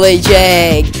knowledge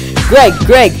egg.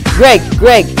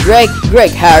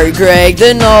 Gregg, Harry, Gregg,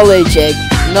 the knowledge egg.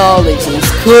 Knowledge is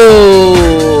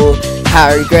cool.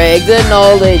 Harry, Gregg, the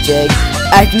knowledge egg.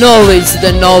 Acknowledge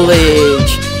the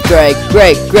knowledge.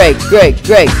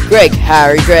 Gregg,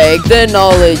 Harry, Gregg, the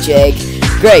knowledge egg.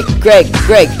 Gregg,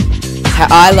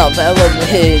 I love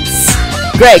elements.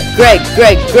 Gregg,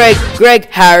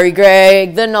 Harry,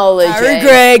 Gregg, the knowledge egg. Harry,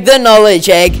 Gregg, the knowledge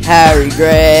egg. Harry,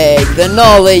 Gregg, the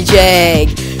knowledge egg.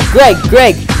 Gregg,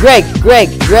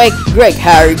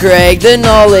 Harry, Gregg, the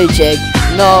knowledge egg.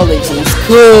 Knowledge is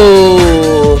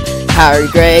cool. Harry,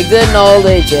 Gregg, the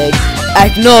knowledge egg.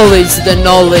 Acknowledge the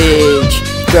knowledge.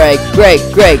 Gregg,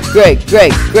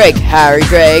 Harry,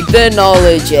 Gregg, the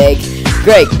knowledge egg.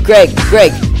 Gregg,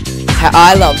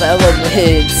 I love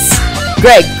elements.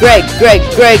 Gregg,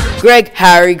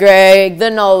 Harry, Gregg, the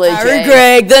knowledge egg. Harry,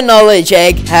 Gregg, the knowledge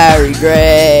egg. Harry,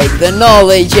 Gregg, the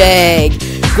knowledge egg.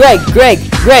 Gregg,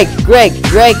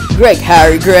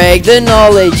 Harry, Gregg, the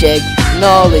knowledge egg.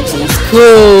 Knowledge is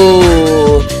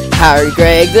cool. Harry,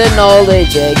 Gregg, the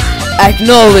knowledge egg.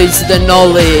 Acknowledge the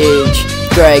knowledge.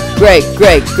 Gregg,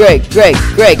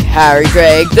 Harry,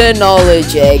 Gregg, the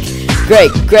knowledge egg.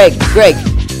 Gregg,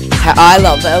 I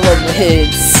love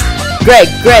elements. Gregg,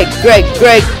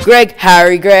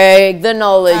 Harry, Gregg, the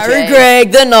knowledge egg. Harry,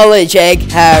 Gregg, the knowledge egg.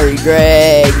 Harry,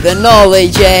 Gregg, the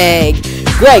knowledge egg.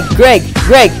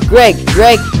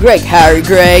 Gregg, Harry,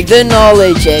 Gregg, the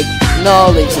knowledge egg.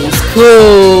 Knowledge is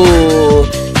cool.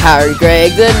 Harry,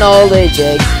 Gregg, the knowledge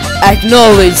egg.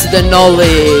 Acknowledge the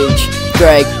knowledge.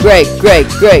 Gregg,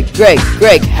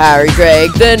 Harry,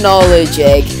 Gregg, the knowledge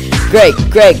egg. Gregg,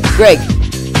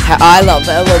 I love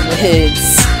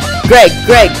elements. Gregg,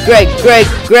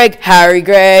 Harry,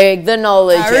 Gregg, the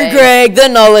knowledge egg. Harry, Gregg, the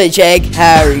knowledge egg.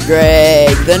 Harry,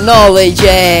 Gregg, the knowledge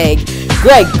egg.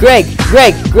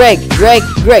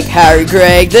 Gregg, Harry,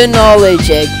 Gregg, the knowledge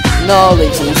egg.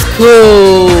 Knowledge is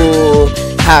cool.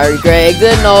 Harry, Gregg,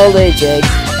 the knowledge egg.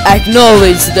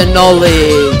 Acknowledge the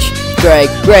knowledge.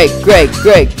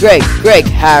 Gregg,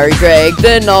 Harry, Gregg,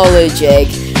 the knowledge egg.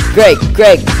 Gregg,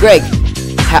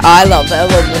 I love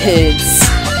elements.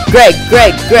 Gregg,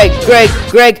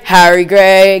 Harry,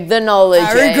 Gregg, the knowledge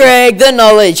egg. Harry, Gregg, the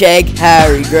knowledge egg.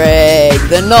 Harry, Gregg,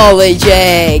 the knowledge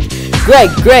egg.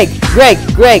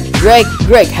 Gregg,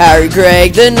 Harry,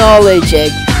 Gregg, the knowledge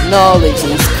egg. Knowledge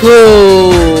is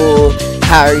cool.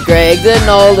 Harry, Gregg, the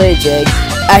knowledge egg.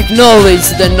 Acknowledge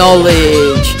the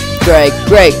knowledge. Gregg,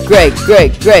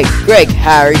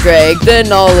 Harry, Gregg, the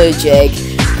knowledge egg.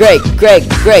 Gregg,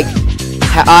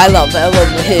 I love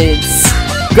elements.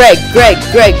 Gregg,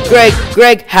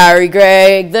 Harry,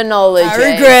 Gregg, the knowledge egg. Harry,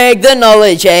 Gregg, the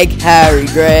knowledge egg. Harry,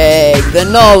 Gregg, the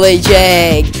knowledge egg.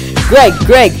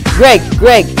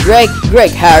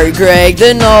 Gregg, Harry, Gregg,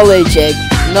 the knowledge egg.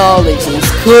 Knowledge is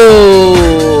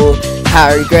cool.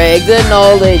 Harry, Gregg, the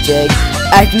knowledge egg.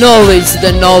 Acknowledge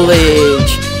the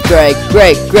knowledge. Gregg,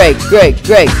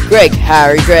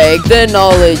 Harry, Gregg, the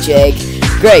knowledge egg.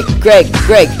 Gregg,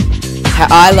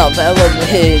 I love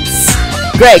elements.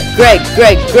 Gregg,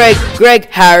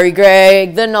 Harry,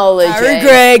 Gregg, the knowledge egg. Harry,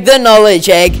 Gregg, the knowledge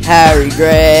egg. Harry,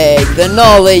 Gregg, the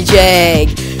knowledge egg.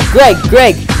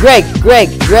 Gregg,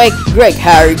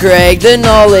 Harry, Gregg, the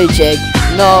knowledge egg.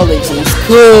 Knowledge is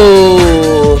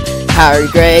cool. Harry,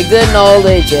 Gregg, the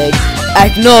knowledge egg.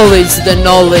 Acknowledge the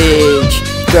knowledge.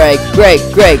 Gregg,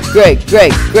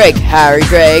 Harry,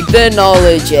 Gregg, the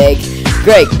knowledge egg.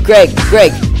 Gregg,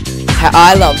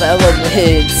 I love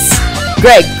elements.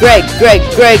 Gregg,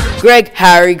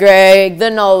 Harry, Gregg, the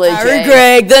knowledge egg. Harry,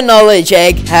 Gregg, the knowledge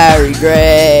egg. Harry,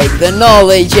 Gregg, the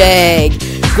knowledge egg.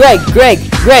 Gregg,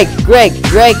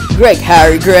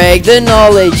 Harry, Gregg, the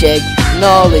knowledge egg.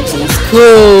 Knowledge is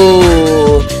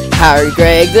cool. Harry,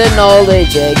 Gregg, the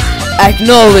knowledge egg.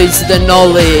 Acknowledge the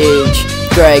knowledge.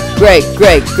 Gregg,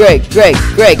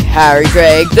 Harry,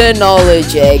 Gregg, the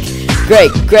knowledge egg.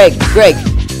 Gregg,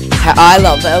 I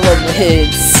love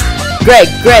elements. Gregg,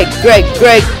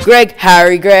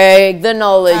 Harry, Gregg, the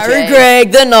knowledge egg. Harry,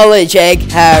 Gregg, the knowledge egg.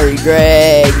 Harry,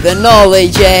 Gregg, the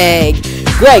knowledge egg.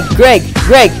 Gregg,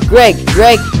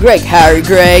 Harry,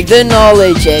 Gregg, the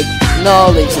knowledge egg.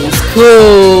 Knowledge is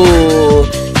cool.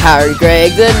 Harry,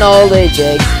 Gregg, the knowledge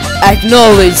egg.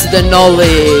 Acknowledge the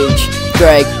knowledge.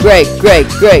 Gregg, Gregg, Gregg,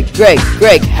 Gregg, Gregg,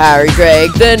 Gregg, Harry,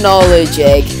 Gregg, the knowledge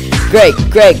egg. Gregg,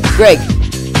 Gregg, Gregg,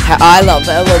 I love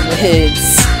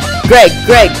elements. Gregg,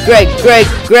 Gregg, Gregg, Gregg,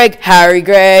 Gregg, Harry,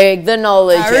 Gregg, the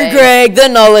knowledge egg. Harry, Gregg, the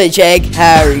knowledge egg.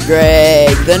 Harry,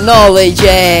 Gregg, the knowledge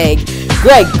egg.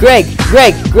 Gregg, Gregg,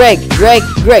 Gregg, Gregg, Gregg,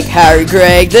 Gregg, Harry,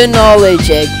 Gregg, the knowledge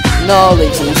egg.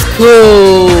 Knowledge is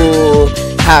cool.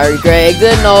 Harry, Gregg,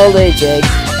 the knowledge egg.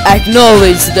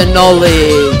 Acknowledge the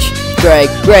knowledge. Gregg,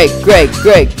 Gregg, Gregg,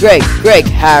 Gregg, Gregg, Gregg,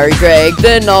 Harry, Gregg,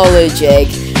 the knowledge egg.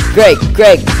 Gregg,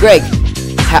 Gregg, Gregg,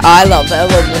 I love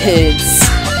elements.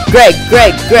 Gregg,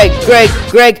 Gregg, Gregg, Gregg,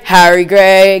 Gregg, Harry,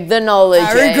 Gregg, the knowledge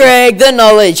egg. Harry, Gregg, the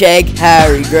knowledge egg.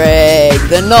 Harry, Gregg,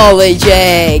 the knowledge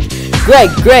egg. Gregg,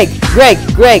 Gregg, Gregg,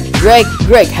 Gregg, Gregg,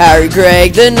 Gregg, Harry,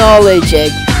 Gregg, the knowledge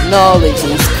egg. Knowledge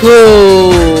is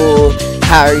cool.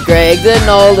 Harry, Gregg, the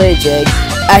knowledge egg.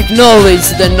 Acknowledge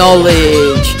the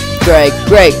knowledge. Gregg,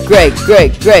 Gregg, Gregg,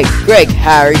 Gregg, Gregg, Gregg,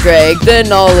 Harry, Gregg, the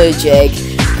knowledge egg.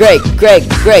 Gregg, Gregg,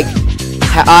 Gregg,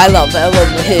 I love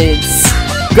elements.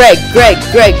 Gregg, Gregg,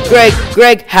 Gregg, Gregg,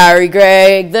 Gregg, Harry,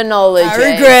 Gregg, the knowledge egg.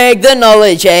 Harry, Gregg, the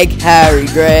knowledge egg. Harry,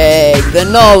 Gregg, the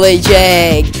knowledge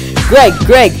egg. Gregg,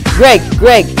 Gregg, Gregg,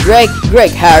 Gregg, Gregg,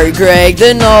 Gregg, Harry, Gregg,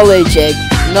 the knowledge egg.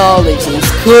 Knowledge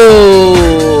is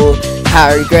cool.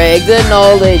 Harry, Gregg, the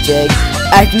knowledge egg.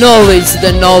 Acknowledge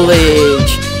the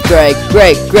knowledge. Gregg,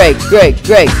 Gregg, Gregg, Gregg,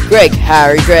 Gregg, Gregg,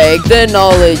 Harry, Gregg, the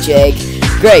knowledge egg.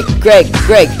 Gregg, Gregg,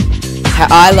 Gregg,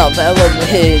 I love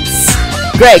elements.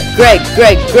 Gregg, Gregg,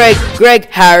 Gregg, Gregg, Gregg,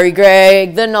 Harry,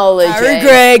 Gregg, the knowledge egg. Harry,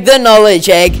 Gregg, the knowledge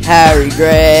egg. Harry,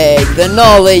 Gregg, the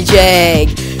knowledge egg.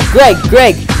 Gregg,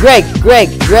 Gregg, Gregg,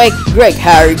 Gregg, Gregg, Gregg,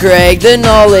 Harry, Gregg, the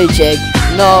knowledge egg.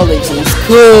 Knowledge is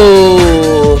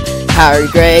cool. Harry,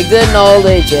 Gregg, the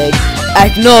knowledge egg.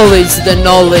 Acknowledge the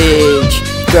knowledge.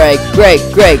 Gregg, Gregg,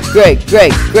 Gregg, Gregg,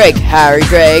 Gregg, Gregg, Harry,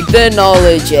 Gregg, the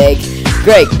knowledge egg.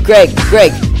 Gregg, Gregg,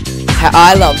 Gregg,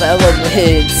 I love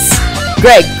elements.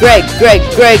 Gregg, Gregg, Gregg,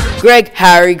 Gregg, Gregg,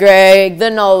 Harry, Gregg, the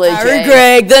knowledge egg. Harry,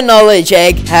 Gregg, the knowledge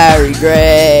egg. Harry,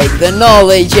 Gregg, the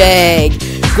knowledge egg.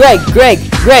 Gregg, Gregg,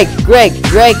 Gregg, Gregg,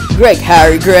 Gregg, Gregg,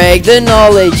 Harry, Gregg, the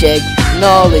knowledge egg.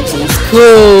 Knowledge is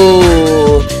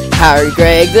cool. Harry,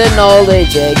 Gregg, the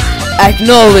knowledge egg.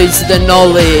 Acknowledge the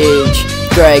knowledge.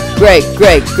 Gregg, Gregg,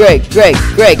 Gregg, Gregg, Gregg,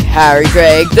 Gregg, Harry,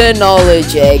 Gregg, the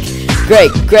knowledge egg.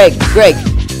 Gregg, Gregg, Gregg,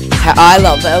 I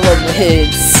love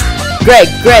elements. Gregg,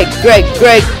 Gregg, Gregg,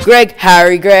 Gregg, Gregg,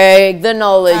 Harry, Gregg, the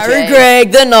knowledge egg. Harry,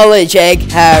 Gregg, the knowledge egg.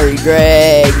 Harry,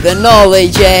 Gregg, the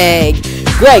knowledge egg.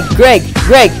 Gregg, Gregg,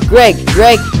 Gregg, Gregg,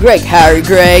 Gregg, Gregg, Harry,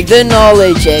 Gregg, the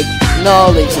knowledge egg.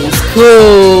 Knowledge is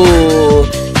cool.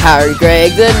 Harry,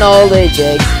 Gregg, the knowledge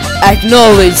egg.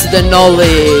 Acknowledge the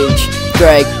knowledge.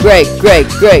 Gregg, Gregg, Gregg,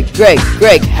 Gregg, Gregg,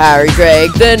 Gregg, Harry,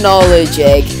 Gregg, the knowledge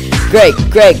egg. Gregg,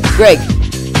 Gregg, Gregg,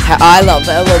 I love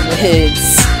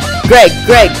elements. Gregg,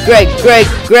 Gregg, Gregg, Gregg,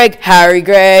 Gregg, Harry,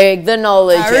 Gregg, the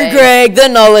knowledge egg. Harry, Gregg, the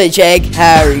knowledge egg.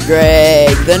 Harry,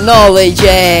 Gregg, the knowledge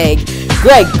egg.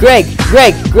 Gregg, Gregg,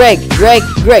 Gregg, Gregg, Gregg,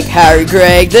 Gregg, Harry,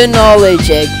 Gregg, the knowledge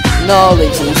egg.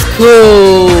 Knowledge is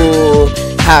cool.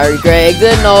 Harry, Gregg,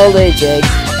 the knowledge egg.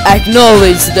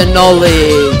 Acknowledge the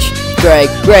knowledge. Gregg,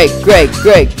 Gregg, Gregg,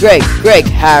 Gregg, Gregg, Gregg,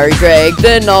 Harry, Gregg,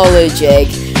 the knowledge egg.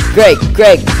 Gregg,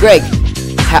 Gregg, Gregg,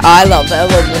 I love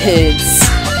elements.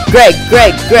 Gregg,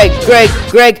 Gregg, Gregg, Gregg,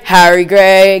 Gregg, Harry,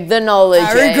 Gregg, the knowledge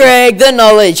egg. Harry, Gregg, the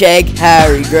knowledge egg.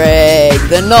 Harry, Gregg,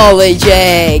 the knowledge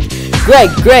egg. Gregg,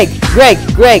 Gregg, Gregg,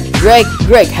 Gregg, Gregg,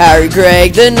 Gregg, Harry,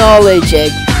 Gregg, the knowledge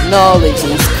egg. Knowledge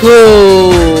is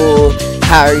cool.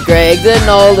 Harry, Gregg, the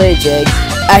knowledge egg.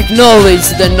 Acknowledge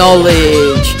the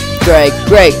knowledge. Gregg,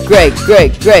 Gregg, Gregg,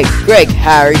 Gregg, Gregg, Gregg,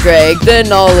 Harry, Gregg, the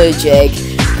knowledge egg.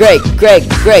 Gregg, Gregg,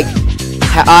 Gregg,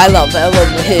 I love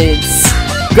elements.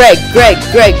 Gregg, Gregg,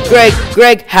 Gregg, Gregg,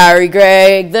 Gregg, Harry,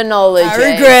 Gregg, the knowledge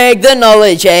egg. Harry, Gregg, the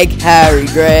knowledge egg. Harry,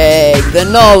 Gregg, the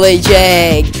knowledge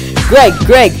egg. Gregg,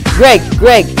 Gregg, Gregg,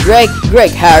 Gregg, Gregg,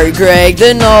 Gregg, Harry, Gregg,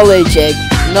 the knowledge egg.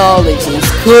 Knowledge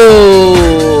is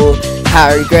cool.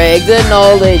 Harry, Gregg, the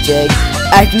knowledge egg.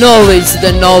 Acknowledge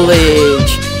the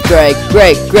knowledge. Gregg,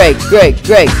 Gregg, Gregg, Gregg,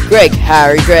 Gregg, Gregg,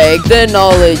 Harry, Gregg, the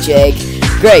knowledge egg.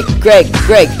 Gregg, Gregg,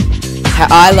 Gregg,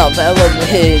 I love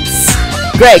elements.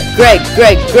 Gregg, Gregg,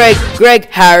 Gregg, Gregg, Gregg,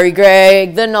 Harry,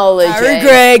 Gregg, the knowledge egg. Harry,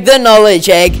 Gregg, the knowledge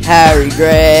egg. Harry,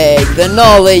 Gregg, the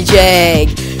knowledge egg.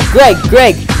 Gregg,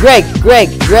 Gregg, Gregg,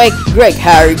 Gregg, Gregg, Gregg,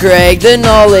 Harry, Gregg, the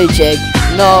knowledge egg.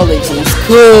 Knowledge is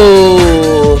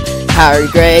cool. Harry,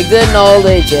 Gregg, the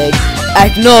knowledge egg.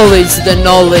 Acknowledge the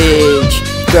knowledge.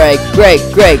 Gregg, Gregg,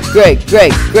 Gregg, Gregg,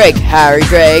 Gregg, Gregg, Harry,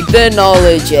 Gregg, the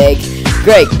knowledge egg.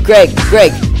 Gregg, Gregg,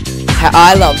 Gregg,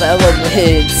 I love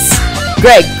elements.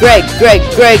 Gregg,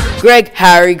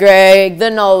 Harry, Gregg, the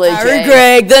knowledge egg.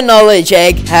 Gregg, the knowledge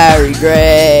egg. Harry,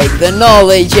 Gregg, the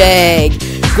knowledge egg.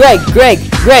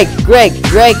 Gregg,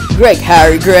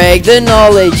 Harry, Gregg, the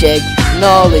knowledge egg.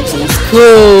 Knowledge is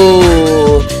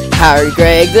cool. Harry,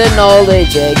 Gregg, the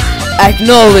knowledge egg.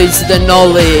 Acknowledge the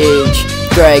knowledge.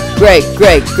 Gregg,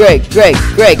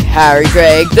 Harry,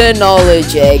 Gregg, the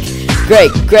knowledge egg.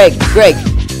 Gregg,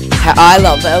 I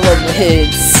love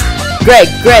elements. Gregg,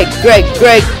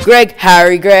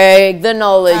 Harry, Gregg, the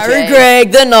knowledge egg. Harry,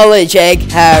 Gregg, the knowledge egg.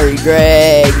 Harry,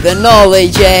 Gregg, the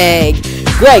knowledge egg.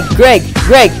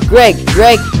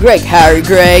 Gregg, Harry,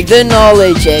 Gregg, the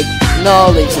knowledge egg.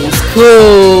 Knowledge is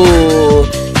cool.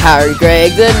 Harry,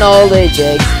 Gregg, the knowledge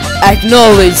egg.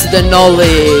 Acknowledge the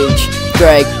knowledge.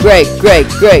 Gregg,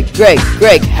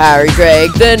 Harry,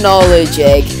 Gregg, the knowledge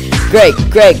egg. Gregg,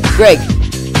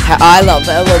 I love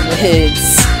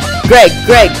elements. Gregg,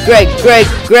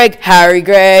 Harry,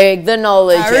 Gregg, the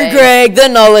knowledge egg. Harry, Gregg, the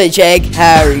knowledge egg.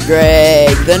 Harry,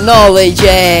 Gregg, the knowledge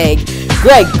egg.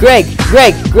 Gregg,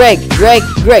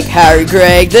 Harry,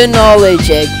 Gregg, the knowledge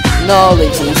egg.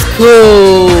 Knowledge is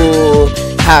cool.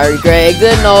 Harry, Gregg,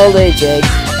 the knowledge egg.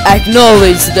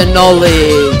 Acknowledge the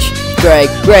knowledge. Gregg,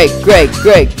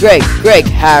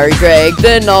 Harry, Gregg,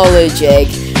 the knowledge egg.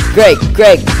 Gregg,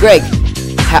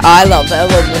 I love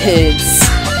elements.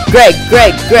 Gregg,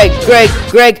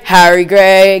 Harry,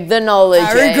 Gregg, the knowledge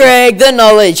egg. Harry, Gregg, the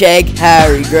knowledge egg.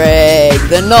 Harry, Gregg,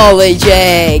 the knowledge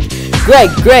egg.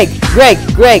 Gregg,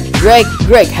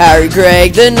 Harry,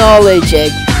 Gregg, the knowledge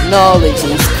egg. Knowledge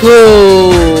is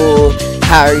cool.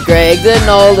 Harry, Gregg, the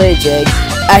knowledge egg.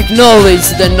 Acknowledge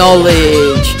the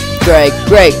knowledge. Gregg,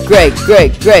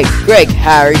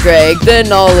 Harry, Gregg, the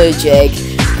knowledge egg.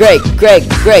 Gregg,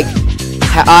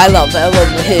 I love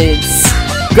elements.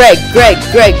 Gregg,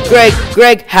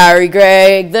 Harry,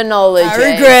 Gregg, the knowledge egg.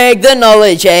 Harry, Gregg, the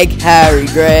knowledge egg. Harry,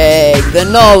 Gregg, the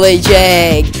knowledge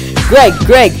egg.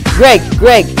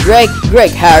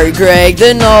 Gregg, Harry, Gregg,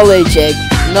 the knowledge egg.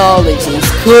 Knowledge is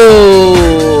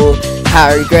cool.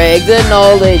 Harry, Gregg, the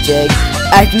knowledge egg.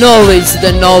 Acknowledge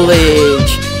the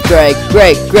knowledge. Gregg,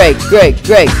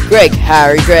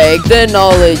 Harry, Gregg, the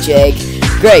knowledge egg.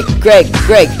 Gregg,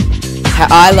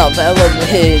 I love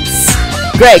elements.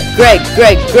 Gregg,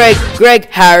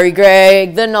 Harry,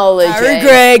 Gregg, the knowledge egg. Harry, Gregg,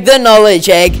 the knowledge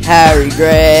egg. Harry,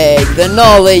 Gregg, the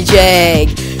knowledge egg.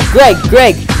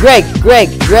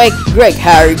 Gregg,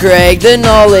 Harry, Gregg, the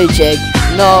knowledge egg.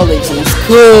 Knowledge is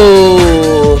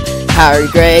cool. Harry,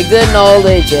 Gregg, the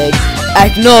knowledge egg.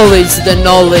 Acknowledge the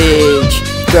knowledge.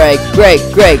 Gregg,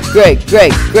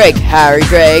 Harry,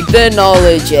 Gregg, the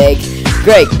knowledge egg.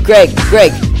 Gregg,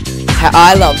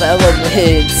 I love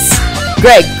elements.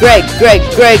 Gregg,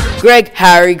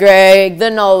 Harry, Gregg, the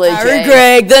knowledge egg. Harry,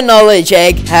 Gregg, the knowledge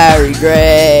egg. Harry,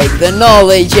 Gregg, the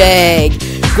knowledge egg.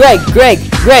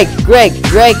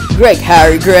 Gregg,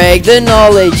 Harry, Gregg, the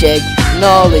knowledge egg.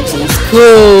 Knowledge is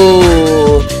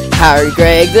cool. Harry,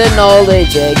 Gregg, the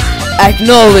knowledge egg.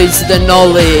 Acknowledge the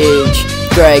knowledge.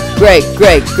 Gregg,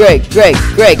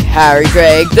 Harry,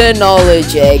 Gregg, the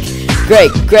knowledge egg.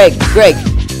 Gregg,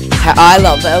 I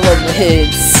love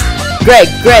elements. Gregg,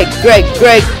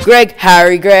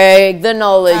 Harry, Gregg, the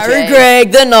knowledge egg. Harry, Gregg,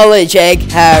 the knowledge egg.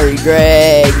 Harry,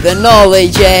 Gregg, the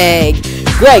knowledge egg.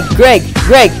 Gregg,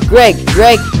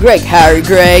 Harry,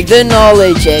 Gregg, the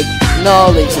knowledge egg.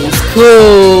 Knowledge is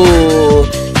cool.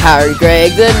 Harry,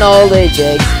 Gregg, the knowledge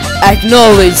egg.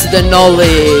 Acknowledge the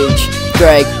knowledge.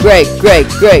 Gregg, Harry,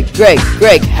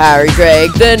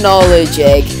 Gregg, the knowledge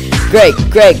egg. Gregg,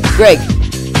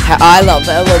 I love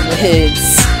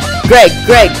elements. Gregg,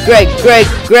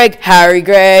 Harry,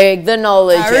 Gregg, the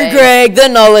knowledge egg. Harry, Gregg, the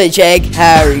knowledge egg.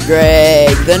 Harry,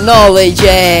 Gregg, the knowledge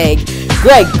egg.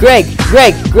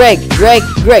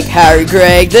 Gregg, Harry,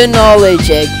 Gregg, the knowledge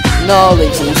egg.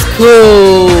 Knowledge is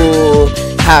cool.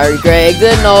 Harry, Gregg,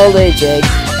 the knowledge egg.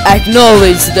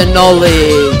 Acknowledge the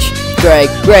knowledge. Gregg,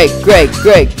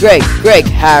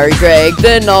 Harry, Gregg,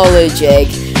 the knowledge egg.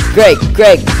 Gregg,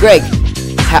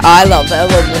 I love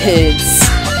elements.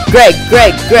 Gregg,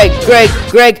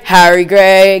 Harry,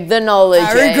 Gregg, the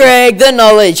knowledge egg. Harry, Gregg, the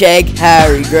knowledge egg.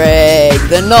 Harry, Gregg,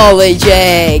 the knowledge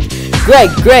egg. Gregg,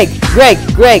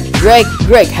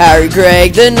 Harry,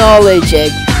 Gregg, the knowledge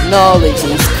egg. Knowledge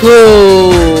is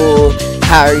cool.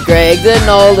 Harry, Gregg, the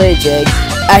knowledge egg.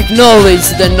 Acknowledge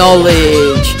the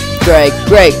knowledge. Gregg,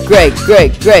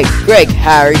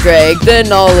 Harry, Gregg, the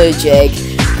knowledge egg.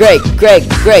 Gregg,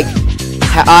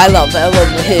 I love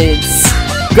elements.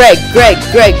 Gregg,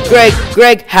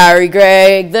 Harry,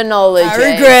 Gregg, the knowledge egg.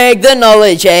 Harry, Gregg, the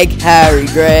knowledge egg. Harry,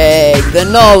 Gregg, the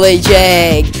knowledge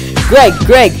egg. Gregg,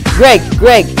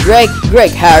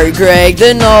 Harry, Gregg,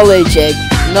 the knowledge egg.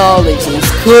 Knowledge is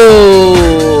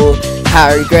cool.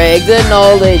 Harry, Gregg, the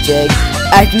knowledge egg.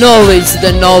 Acknowledge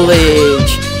the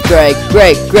knowledge. Gregg,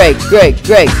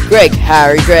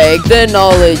 Harry, Gregg, the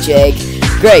knowledge egg.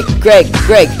 Gregg,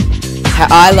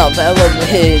 I love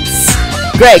elements.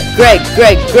 Gregg,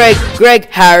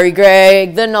 Harry,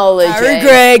 Gregg, the knowledge egg. Harry,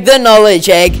 Gregg, the knowledge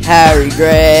egg. Harry,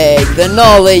 Gregg, the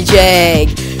knowledge egg.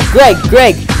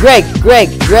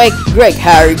 Gregg,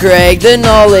 Harry, Gregg, the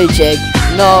knowledge egg.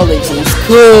 Knowledge is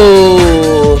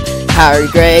cool. Harry,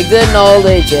 Gregg, the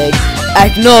knowledge egg.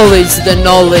 Acknowledge the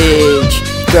knowledge.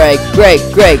 Gregg,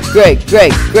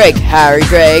 Harry,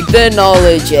 Gregg, the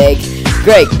knowledge egg.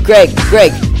 Gregg,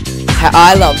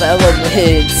 I love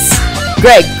elements.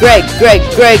 Gregg,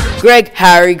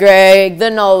 Harry, Gregg,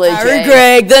 the knowledge egg. Harry,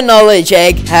 Gregg, the knowledge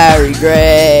egg. Harry,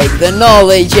 Gregg, the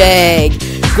knowledge egg.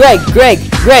 Gregg,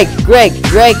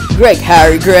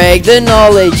 Harry, Gregg, the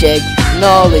knowledge egg.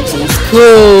 Knowledge is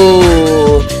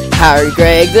cool. Harry,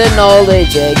 Gregg, the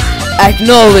knowledge egg.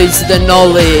 Acknowledge the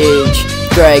knowledge.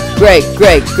 Gregg,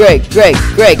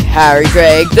 Harry,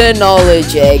 Gregg, the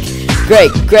knowledge egg.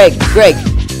 Gregg,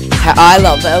 I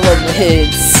love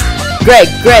elements. Gregg,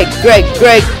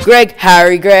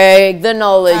 Harry, Gregg, the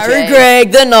knowledge egg. Harry,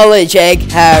 Gregg, the knowledge egg.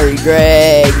 Harry,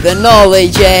 Gregg, the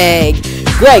knowledge egg.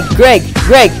 Gregg,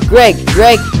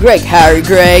 Harry,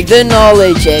 Gregg, the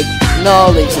knowledge egg.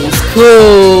 Knowledge is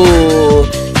cool.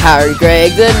 Harry,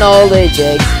 Gregg, the knowledge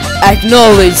egg.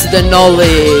 Acknowledge the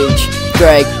knowledge.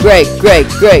 Gregg,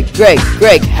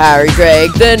 Harry,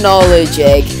 Gregg, the knowledge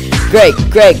egg. Gregg,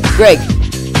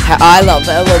 I love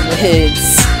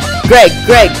elements. Gregg,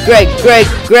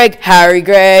 Harry,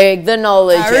 Gregg, the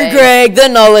knowledge egg. Harry, Gregg, the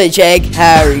knowledge egg.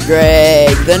 Harry,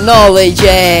 Gregg, the knowledge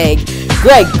egg.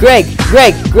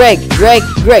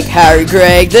 Gregg, Harry,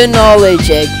 Gregg, the knowledge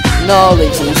egg.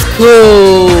 Knowledge is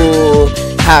cool.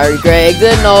 Harry, Gregg,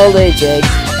 the knowledge egg.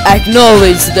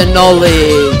 Acknowledge the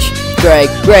knowledge. Gregg,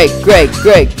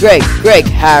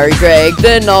 Harry, Gregg,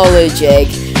 the knowledge egg.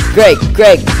 Gregg,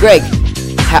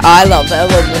 I love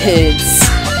elements.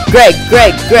 Gregg,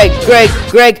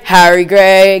 Harry,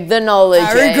 Gregg, the knowledge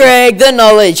egg. Harry, Gregg, the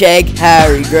knowledge egg.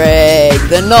 Harry, Gregg,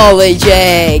 the knowledge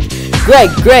egg.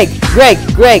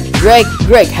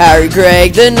 Gregg, Harry,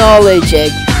 Gregg, the knowledge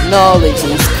egg. Knowledge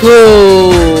is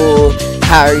cool.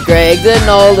 Harry, Gregg, the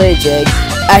knowledge egg.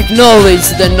 Acknowledge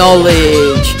the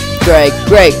knowledge. Gregg,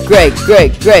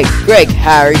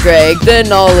 Harry, Gregg, the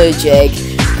knowledge egg.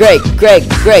 Gregg,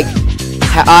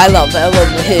 I love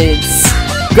elements.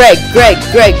 Gregg,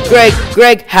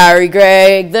 Harry,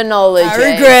 Gregg, the knowledge egg. Harry,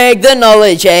 Gregg, the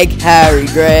knowledge egg. Harry,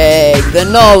 Gregg, the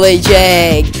knowledge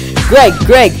egg.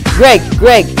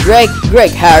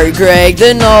 Gregg, Harry, Gregg,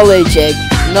 the knowledge egg.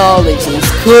 Knowledge is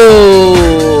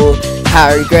cool.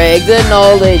 Harry, Gregg, the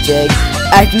knowledge egg.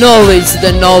 Acknowledge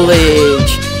the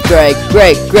knowledge. Gregg,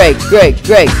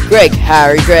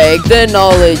 Harry, Gregg, the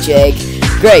knowledge egg.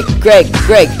 Gregg,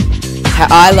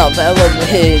 I love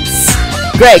elements.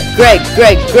 Gregg,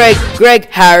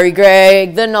 Harry,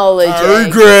 Gregg, the knowledge egg.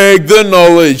 Harry, Gregg, the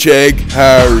knowledge egg.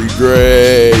 Harry,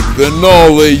 Gregg, the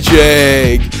knowledge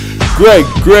egg.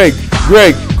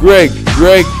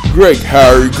 Gregg,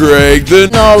 Harry, Gregg, the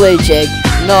knowledge egg.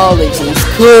 Knowledge is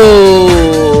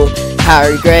cool.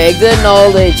 Harry, Gregg, the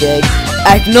knowledge egg.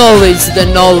 Acknowledge the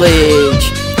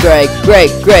knowledge. Gregg,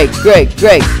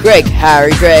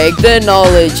 Harry, Gregg, the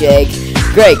knowledge egg.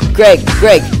 Gregg,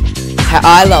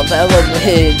 I love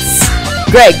elements.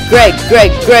 Gregg,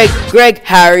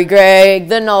 Harry, Gregg,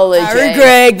 the knowledge egg. Harry,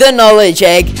 Gregg, the knowledge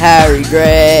egg. Harry,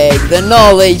 Gregg, the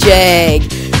knowledge egg.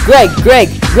 Gregg,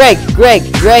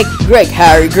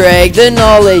 Harry, Gregg, the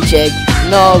knowledge egg.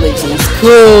 Knowledge is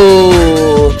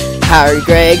cool. Harry,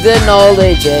 Gregg, the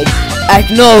knowledge egg.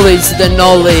 Acknowledge the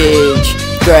knowledge.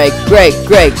 Gregg,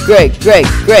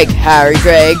 Harry,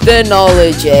 Gregg, the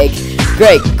knowledge egg.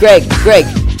 Gregg,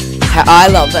 I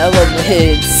love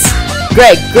elements.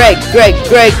 Gregg,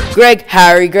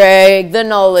 Harry, Gregg, the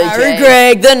knowledge egg. Harry,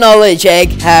 Gregg, the knowledge egg.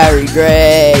 Harry,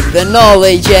 Gregg, the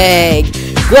knowledge egg.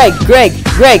 Gregg,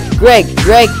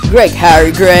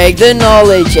 Harry, Gregg, the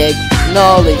knowledge egg.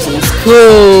 Knowledge is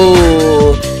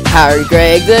cool. Harry,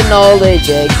 Gregg, the knowledge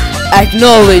egg.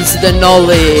 Acknowledge the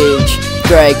knowledge.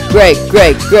 Gregg,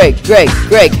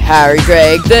 Harry,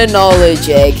 Gregg, the knowledge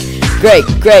egg. Gregg,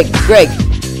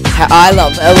 I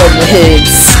love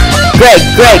elements. Gregg,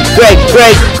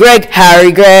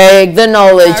 Harry, Gregg, the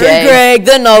knowledge egg. Harry, Gregg,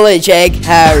 the knowledge egg.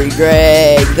 Harry,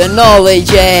 Gregg, the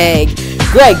knowledge egg.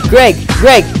 Gregg,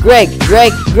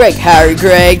 Harry,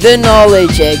 Gregg, the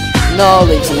knowledge egg.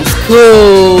 Knowledge is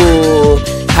cool.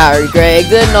 Harry, Gregg,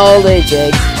 the knowledge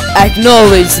egg.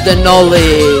 Acknowledge the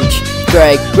knowledge.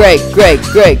 Gregg, Gregg, Gregg,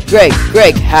 Gregg, Gregg,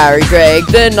 Gregg, Harry, Gregg,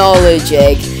 the knowledge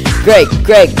egg. Gregg,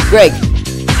 Gregg, Gregg,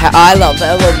 I love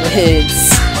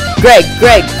elements. Gregg,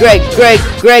 Gregg, Gregg, Gregg,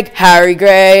 Gregg, Harry,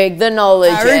 Gregg, the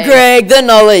knowledge egg. Gregg, the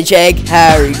knowledge egg.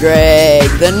 Harry, Gregg,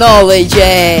 the knowledge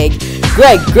egg.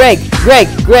 Gregg, Gregg, Gregg,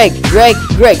 Gregg, Gregg,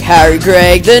 Gregg, Harry,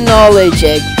 Gregg, the knowledge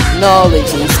egg.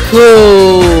 Knowledge is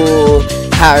cool.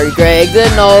 Harry, Gregg, the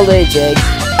knowledge egg.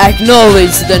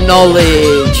 Acknowledge the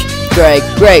knowledge. Gregg,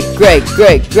 Gregg, Gregg,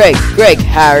 Gregg, Gregg, Gregg,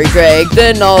 Harry, Gregg,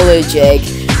 the knowledge egg.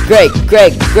 Gregg,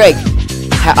 Gregg, Gregg,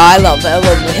 I love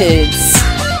elements.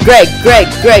 Gregg, Gregg,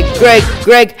 Gregg, Gregg,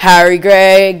 Gregg, Harry,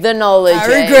 Gregg, the knowledge egg.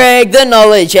 Harry, Gregg, the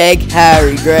knowledge egg.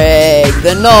 Harry, Gregg,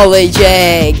 the knowledge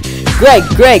egg. Gregg,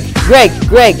 Gregg, Gregg,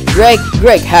 Gregg, Gregg,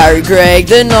 Gregg, Harry, Gregg,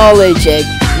 the knowledge egg.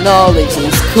 Knowledge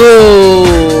is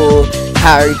cool.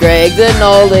 Harry, Gregg, the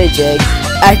knowledge egg.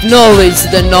 Acknowledge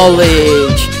the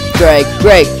knowledge. Gregg,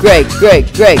 Gregg, Gregg,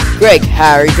 Gregg, Gregg, Gregg,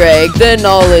 Harry, Gregg, the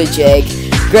knowledge egg.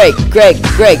 Gregg, Gregg,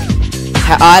 Gregg,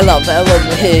 I love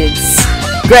elements.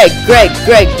 Gregg, Gregg,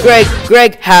 Gregg, Gregg,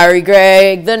 Gregg, Harry,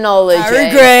 Gregg, the knowledge egg.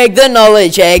 Harry, Gregg, the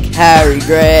knowledge egg. Harry,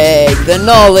 Gregg, the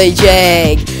knowledge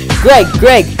egg. Gregg,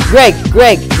 Gregg, Gregg,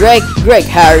 Gregg, Gregg, Gregg,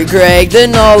 Harry, Gregg, the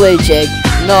knowledge egg.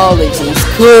 Knowledge is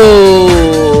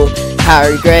cool.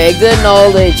 Harry, Gregg, the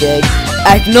knowledge egg.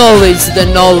 Acknowledge the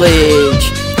knowledge.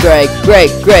 Gregg, Gregg,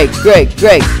 Gregg, Gregg,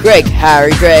 Gregg, Gregg,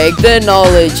 Harry, Gregg, the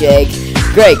knowledge egg.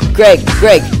 Gregg, Gregg,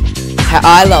 Gregg,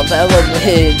 I love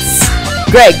elements.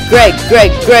 Gregg, Gregg,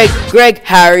 Gregg, Gregg, Gregg,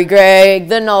 Harry, Gregg,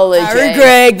 the knowledge egg. Harry,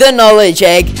 Gregg, the knowledge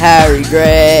egg. Harry,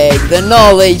 Gregg, the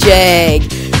knowledge egg.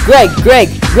 Gregg, Gregg,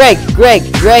 Gregg,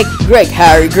 Gregg, Gregg, Gregg,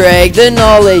 Harry, Gregg, the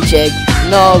knowledge egg.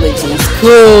 Knowledge is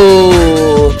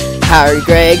cool. Harry,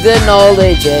 Gregg, the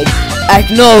knowledge egg.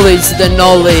 Acknowledge the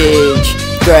knowledge.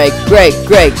 Gregg, Gregg,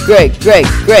 Gregg, Gregg, Gregg,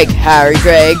 Gregg, Harry,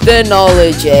 Gregg, the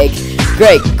knowledge egg.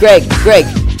 Gregg, Gregg, Gregg,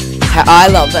 I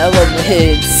love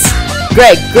elements.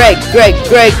 Gregg, Gregg, Gregg,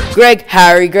 Gregg, Gregg,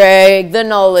 Harry, Gregg, the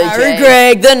knowledge egg. Harry,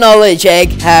 Gregg, the knowledge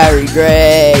egg. Harry,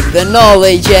 Gregg, the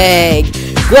knowledge egg.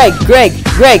 Gregg, Gregg,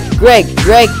 Gregg, Gregg,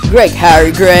 Gregg, Gregg,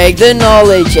 Harry, Gregg, the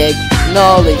knowledge egg.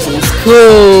 Knowledge is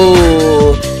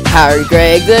cool. Harry,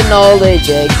 Gregg, the knowledge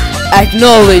egg.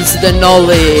 Acknowledge the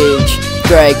knowledge.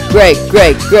 Gregg, Gregg,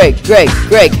 Gregg, Gregg, Gregg,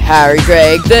 Gregg, Harry,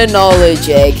 Gregg, the knowledge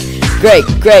egg. Gregg,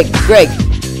 Gregg, Gregg,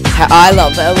 I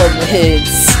love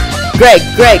elements. Gregg,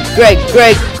 Gregg, Gregg,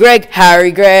 Gregg, Gregg,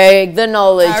 Harry, Gregg, the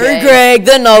knowledge egg. Harry, Gregg,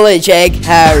 the knowledge egg.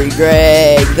 Harry,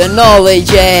 Gregg, the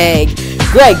knowledge egg.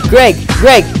 Gregg, Gregg,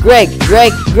 Gregg, Gregg,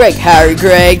 Gregg, Gregg, Harry,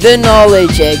 Gregg, the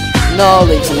knowledge egg.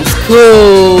 Knowledge is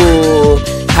cool.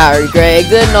 Harry, Gregg,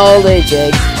 the knowledge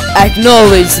egg.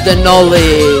 Acknowledge the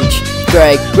knowledge.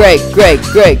 Gregg, Gregg, Gregg,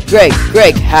 Gregg, Gregg,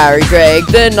 Gregg, Harry, Gregg,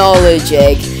 the knowledge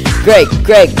egg. Gregg,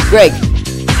 Gregg, Gregg,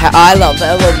 I love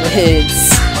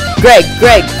elements. Gregg,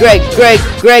 Gregg, Gregg, Gregg,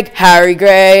 Gregg, Harry,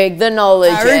 Gregg, the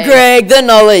knowledge egg. Harry, Gregg, the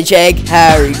knowledge egg.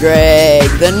 Harry, Gregg,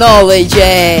 the knowledge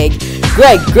egg.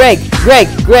 Gregg, Gregg, Gregg,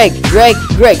 Gregg, Gregg,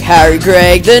 Gregg, Harry,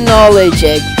 Gregg, the knowledge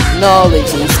egg.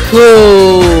 Knowledge is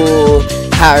cool.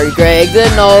 Harry, Gregg, the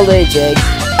knowledge egg.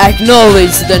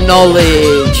 Acknowledge the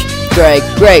knowledge. Gregg,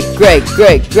 Gregg, Gregg,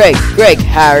 Gregg, Gregg, Gregg,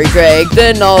 Harry, Gregg,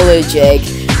 the knowledge egg.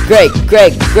 Gregg,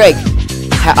 Gregg, Gregg,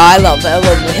 I love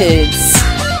elements.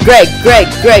 Gregg, Gregg,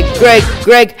 Gregg, Gregg,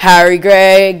 Gregg, Harry,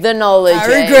 Gregg, the knowledge egg.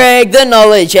 Harry, Gregg, the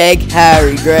knowledge egg.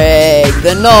 Harry, Gregg,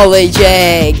 the knowledge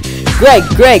egg. Gregg,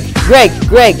 Gregg, Gregg,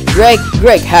 Gregg, Gregg,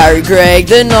 Gregg, Harry, Gregg,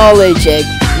 the knowledge egg.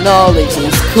 Knowledge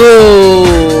is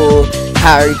cool.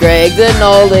 Harry, Gregg, the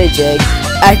knowledge egg.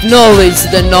 Acknowledge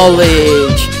the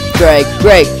knowledge. Gregg,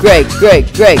 Gregg, Gregg,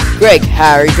 Gregg, Gregg, Gregg,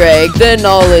 Harry, Gregg, the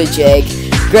knowledge egg.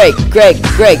 Gregg, Gregg,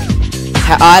 Gregg,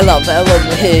 I love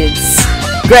elements.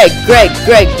 Gregg, Gregg,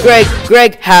 Gregg, Gregg,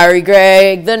 Gregg, Harry,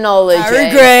 Gregg, the knowledge egg.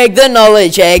 Harry, Gregg, the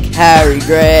knowledge egg. Harry,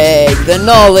 Gregg, the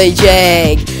knowledge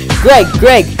egg. Gregg,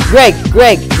 Gregg, Gregg,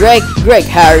 Gregg, Gregg, Gregg,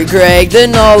 Harry, Gregg, the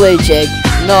knowledge egg.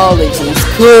 Knowledge is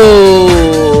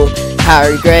cool.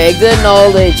 Harry, Gregg, the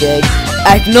knowledge egg.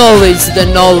 Acknowledge the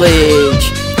knowledge.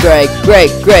 Gregg, Gregg,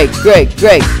 Gregg, Gregg,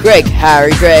 Gregg, Gregg,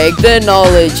 Harry, Gregg, the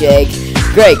knowledge egg.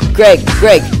 Gregg, Gregg,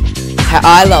 Gregg,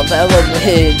 I love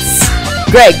elements.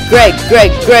 Gregg, Gregg,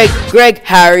 Gregg, Gregg, Gregg,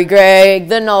 Harry, Gregg,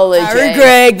 the knowledge egg. Harry,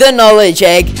 Gregg, the knowledge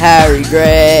egg. Harry,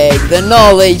 Gregg, the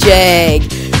knowledge egg.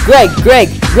 Gregg, Gregg,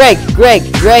 Gregg,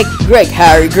 Gregg, Gregg, Gregg,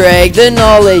 Harry, Gregg, the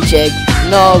knowledge egg.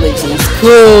 Knowledge is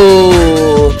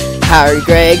cool. Harry,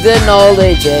 Gregg, the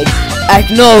knowledge egg.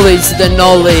 Acknowledge the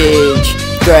knowledge.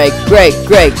 Gregg, Gregg,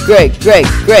 Gregg, Gregg, Gregg,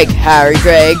 Gregg, Harry,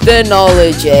 Gregg, the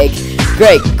knowledge egg.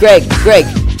 Gregg, Gregg, Gregg,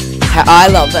 I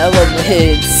love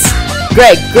elements.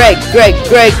 Gregg, Gregg, Gregg,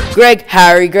 Gregg, Gregg,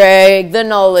 Harry, Gregg, the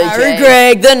knowledge egg.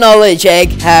 Gregg, the knowledge egg.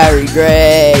 Harry,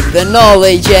 Gregg, the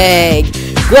knowledge egg.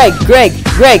 Gregg, Gregg,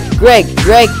 Gregg, Gregg,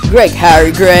 Gregg, Gregg,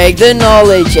 Harry, Gregg, the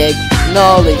knowledge egg.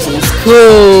 Knowledge is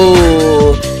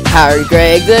cool. Harry,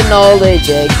 Gregg, the knowledge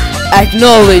egg.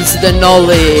 Acknowledge the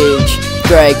knowledge.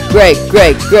 Gregg, Gregg,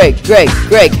 Gregg, Gregg, Gregg,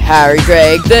 Gregg, Harry,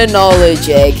 Gregg, the knowledge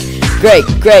egg. Gregg,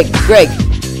 Gregg, Gregg,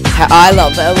 I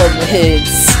love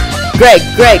elements. Gregg,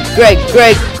 Gregg, Gregg,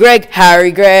 Gregg, Gregg,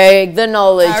 Harry, Gregg, the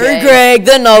knowledge egg. Harry, Gregg,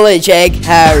 the knowledge egg.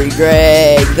 Harry,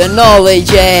 Gregg, the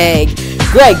knowledge egg.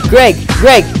 Gregg, Gregg,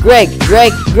 Gregg, Gregg,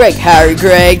 Gregg, Gregg, Harry,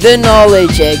 Gregg, the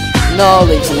knowledge egg.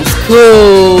 Knowledge is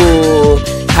cool.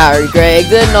 Harry, Gregg,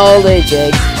 the knowledge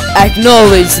egg.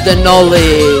 Acknowledge the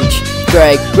knowledge.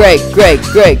 Gregg, Gregg, Gregg,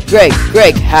 Gregg, Gregg,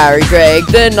 Gregg, Harry, Gregg,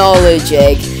 the knowledge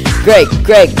egg. Gregg,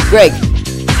 Gregg, Gregg,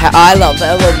 I love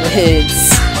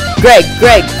elements. Gregg,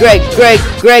 Gregg, Gregg, Gregg,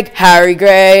 Gregg, Harry,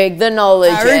 Gregg, the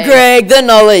knowledge egg. Harry, Gregg, the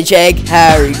knowledge egg.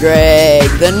 Harry, Gregg,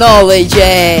 the knowledge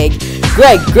egg.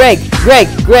 Gregg, Gregg, Gregg,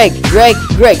 Gregg, Gregg,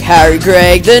 Gregg, Harry,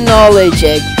 Gregg, the knowledge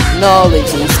egg.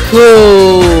 Knowledge is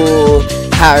cool.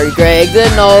 Harry, Gregg, the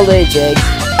knowledge egg.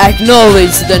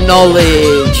 Acknowledge the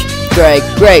knowledge. Gregg,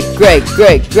 Gregg, Gregg,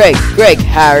 Gregg, Gregg, Gregg,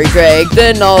 Harry, Gregg,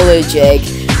 the knowledge egg.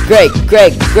 Gregg,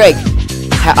 Gregg, Gregg,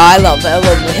 I love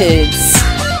elements.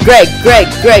 Gregg, Gregg,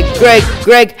 Gregg, Gregg,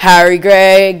 Gregg, Harry,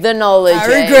 Gregg, the knowledge egg.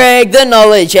 Harry, Gregg, the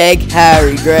knowledge egg.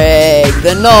 Harry, Gregg,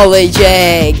 the knowledge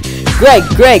egg. Gregg,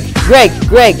 Gregg, Gregg,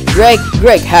 Gregg, Gregg,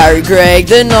 Gregg, Harry, Gregg,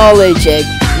 the knowledge egg.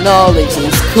 Knowledge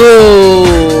is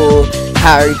cool.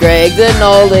 Harry, Gregg, the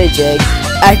knowledge egg.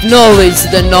 Acknowledge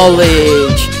the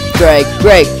knowledge. Gregg,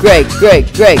 Gregg, Gregg,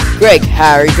 Gregg, Gregg, Gregg,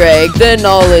 Harry, Gregg, the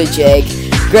knowledge egg.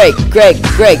 Gregg, Gregg,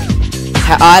 Gregg,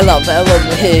 I love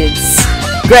elements.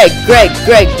 Gregg, Gregg,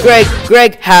 Gregg, Gregg,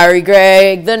 Gregg, Harry,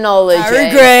 Gregg, the knowledge egg.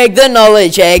 Harry, Gregg, the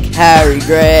knowledge egg. Harry,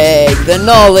 Gregg, the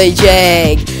knowledge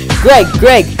egg. Gregg,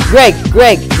 Gregg, Gregg,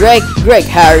 Gregg, Gregg, Gregg,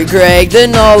 Harry, Gregg, the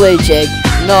knowledge egg.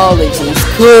 Knowledge is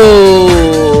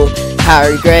cool.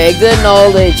 Harry, Gregg, the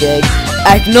knowledge egg.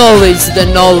 Acknowledge the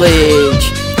knowledge.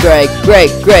 Gregg, Gregg,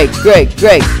 Gregg, Gregg,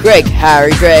 Gregg, Gregg,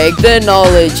 Harry, Gregg, the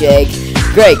knowledge egg.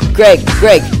 Gregg, Gregg,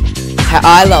 Gregg,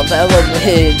 I love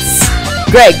elements.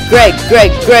 Gregg, Gregg,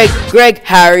 Gregg, Gregg, Gregg,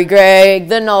 Harry, Gregg,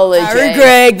 the knowledge egg. Harry,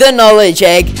 Gregg, the knowledge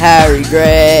egg. Harry,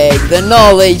 Gregg, the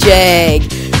knowledge egg.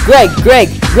 Gregg, Gregg,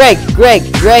 Gregg, Gregg,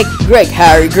 Gregg, Gregg,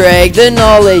 Harry, Gregg, the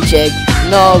knowledge egg.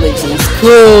 Knowledge is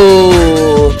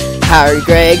cool. Harry,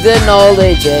 Gregg, the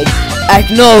knowledge egg.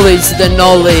 Acknowledge the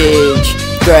knowledge.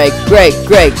 Gregg, Gregg,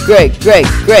 Gregg, Gregg, Gregg,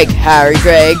 Gregg, Harry,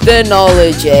 Gregg, the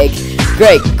knowledge egg.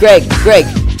 Gregg, Gregg, Gregg,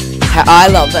 I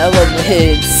love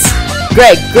elements.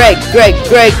 Gregg, Gregg, Gregg,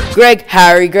 Gregg, Gregg,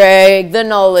 Harry, Gregg, the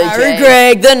knowledge egg. Harry,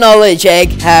 Gregg, the knowledge egg.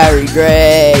 Harry,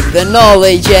 Gregg, the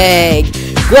knowledge egg.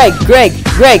 Gregg, Gregg,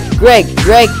 Gregg, Gregg,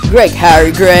 Gregg, Gregg,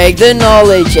 Harry, Gregg, the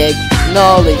knowledge egg.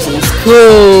 Knowledge is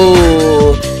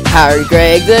cool. Harry,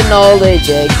 Gregg, the knowledge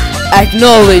egg.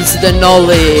 Acknowledge the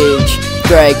knowledge.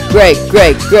 Gregg, Gregg,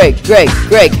 Gregg, Gregg, Gregg,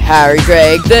 Gregg, Harry,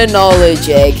 Gregg, the knowledge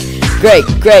egg. Gregg,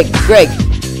 Gregg, Gregg,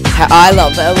 I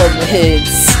love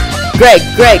elements. Gregg,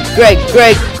 Gregg, Gregg,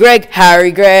 Gregg, Gregg,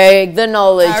 Harry, Gregg, the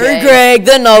knowledge egg. Harry, Gregg,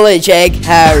 the knowledge egg.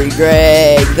 Harry,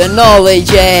 Gregg, the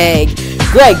knowledge egg.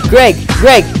 Gregg, Gregg,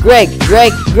 Gregg, Gregg,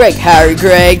 Gregg, Gregg, Harry,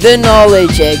 Gregg, the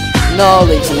knowledge egg.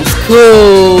 Knowledge is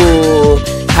cool.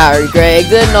 Harry, Gregg,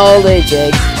 the knowledge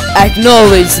egg.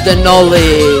 Acknowledge the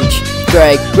knowledge.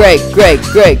 Gregg, Gregg, Gregg,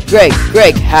 Gregg, Gregg,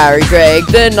 Gregg, Harry, Gregg,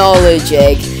 the knowledge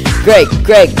egg. Gregg,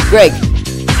 Gregg, Gregg,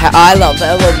 I love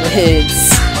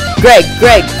elements. Gregg,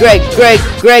 Gregg, Gregg, Gregg,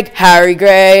 Gregg, Harry,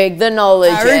 Gregg, the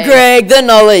knowledge egg. Harry, Gregg, the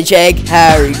knowledge egg.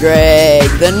 Harry, Gregg,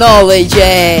 the knowledge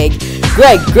egg.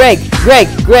 Gregg, Gregg, Gregg,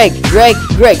 Gregg, Gregg,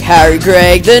 Gregg, Harry,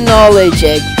 Gregg, the knowledge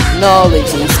egg.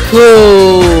 Knowledge is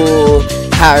cool.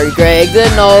 Harry, Gregg, the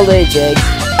knowledge egg.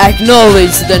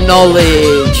 Acknowledge the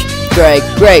knowledge. Gregg,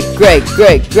 Gregg, Gregg,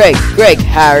 Gregg, Gregg, Gregg,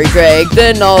 Harry, Gregg,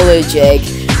 the knowledge egg.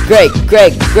 Gregg,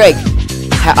 Gregg, Gregg,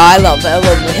 I love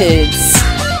elements.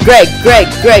 Gregg, Gregg,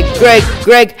 Gregg, Gregg,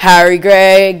 Gregg, Harry,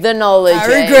 Gregg, the knowledge egg.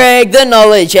 Harry, Gregg, the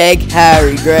knowledge egg.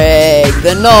 Harry, Gregg,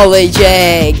 the knowledge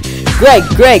egg. Gregg,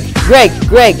 Gregg, Gregg,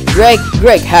 Gregg, Gregg,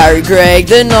 Gregg, Harry, Gregg,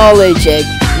 the knowledge egg.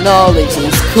 Knowledge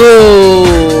is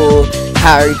cool.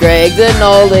 Harry, Gregg, the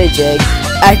knowledge egg.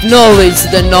 Acknowledge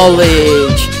the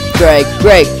knowledge. Gregg,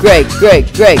 Gregg, Gregg,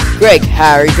 Gregg, Gregg, Gregg,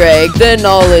 Harry, Gregg, the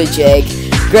knowledge egg.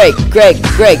 Gregg, Gregg,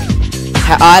 Gregg,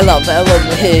 I love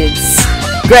elements.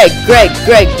 Gregg, Gregg,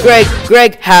 Gregg, Gregg,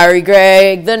 Gregg, Harry,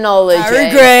 Gregg, the knowledge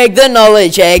egg. Harry, Gregg, the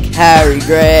knowledge egg. Harry,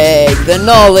 Gregg, the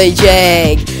knowledge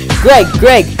egg. Gregg,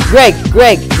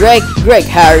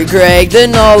 Harry, Gregg, the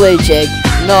knowledge egg.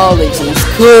 Knowledge is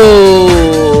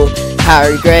cool.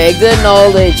 Harry, Gregg, the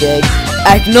knowledge egg.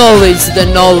 Acknowledge the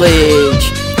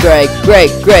knowledge. Gregg,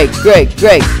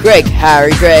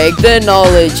 Harry, Gregg, the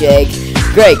knowledge egg.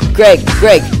 Gregg,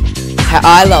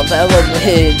 I love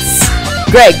elements.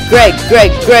 Gregg,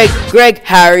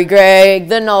 Harry, Gregg,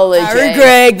 the knowledge egg. Harry,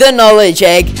 Gregg, the knowledge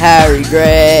egg. Harry,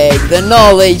 Gregg, the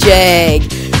knowledge egg.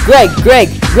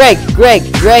 Gregg,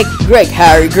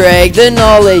 Harry, Gregg, the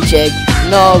knowledge egg.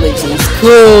 Knowledge is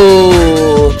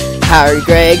cool. Harry,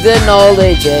 Gregg, the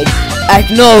knowledge egg.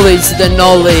 Acknowledge the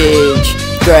knowledge.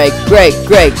 Gregg,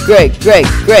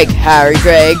 Harry,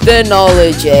 Gregg, the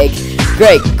knowledge egg.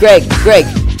 Gregg,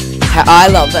 I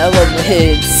love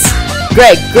elements.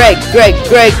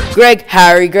 Gregg,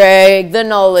 Harry, Gregg, the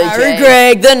knowledge egg. Harry,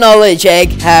 Gregg, the knowledge egg.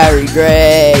 Harry,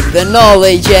 Gregg, the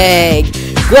knowledge egg.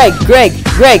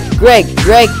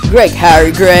 Gregg,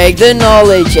 Harry, Gregg, the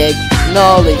knowledge egg.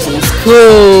 Knowledge is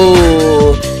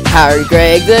cool. Harry,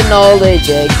 Gregg, the knowledge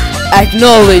egg.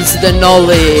 Acknowledge the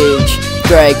knowledge.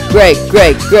 Gregg,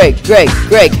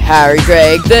 Harry,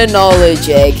 Gregg, the knowledge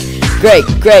egg. Gregg,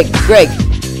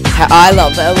 I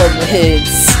love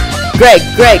elements. Gregg,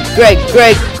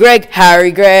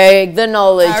 Harry, Gregg, the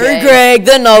knowledge egg. Harry, Gregg,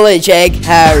 the knowledge egg.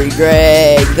 Harry,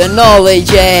 Gregg, the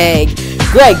knowledge egg.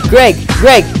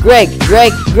 Gregg,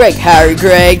 Harry,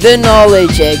 Gregg, the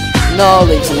knowledge egg.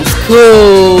 Knowledge is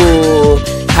cool.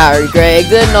 Harry, Gregg,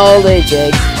 the knowledge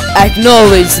egg.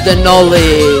 Acknowledge the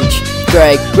knowledge.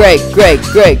 Gregg,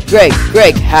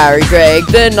 Harry, Gregg,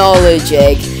 the knowledge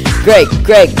egg. Gregg,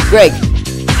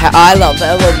 I love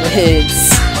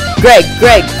elements. Gregg,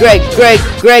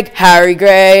 Harry,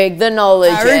 Gregg, the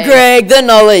knowledge egg. Harry, Gregg, the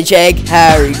knowledge egg.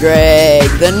 Harry, Gregg,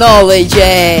 the knowledge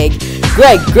egg.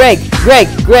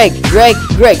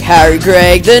 Gregg, Harry,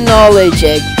 Gregg, the knowledge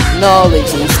egg.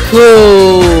 Knowledge is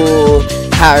cool.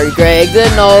 Harry, Gregg, the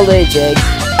knowledge egg.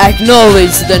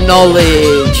 Acknowledge the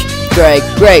knowledge. Gregg,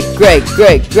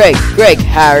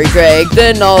 Harry, Gregg,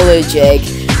 the knowledge egg.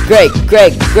 Gregg,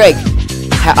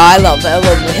 I love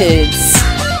elements.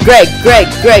 Gregg,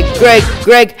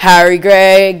 Harry,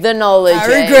 Gregg, the knowledge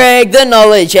egg. Harry, Gregg, the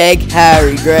knowledge egg.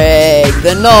 Harry, Gregg,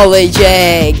 the knowledge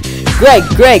egg.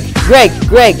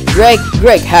 Gregg,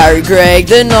 Harry, Gregg,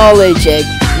 the knowledge egg.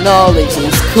 Knowledge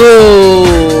is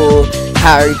cool.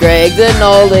 Harry, Gregg, the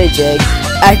knowledge egg.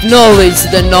 Acknowledge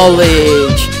the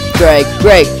knowledge. Gregg,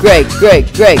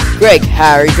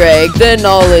 Harry, Gregg, the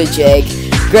knowledge egg.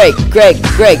 Gregg,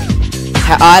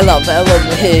 I love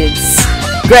elements.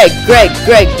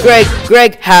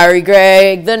 Gregg, Harry,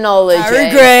 Gregg, the knowledge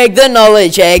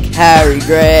egg. Harry,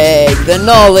 Gregg, the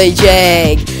knowledge egg.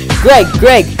 Harry,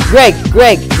 Gregg,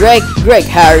 the knowledge egg. Gregg,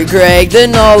 Harry, Gregg, the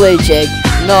knowledge egg.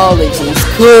 Knowledge is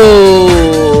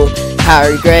cool.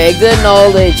 Harry, Gregg, the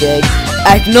knowledge egg.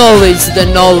 Acknowledge the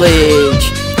knowledge.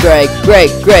 Gregg,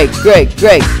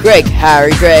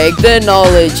 Harry, Gregg, the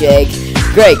knowledge egg.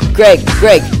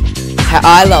 Gregg,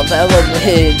 I love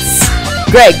elements.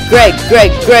 Gregg,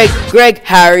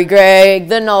 Harry, Gregg,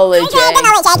 the knowledge egg. Harry, Gregg, the knowledge egg. Gregg, Harry, Gregg, the knowledge egg.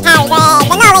 Knowledge is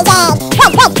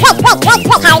cool.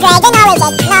 Harry, Gregg, the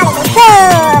knowledge egg.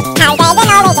 Acknowledge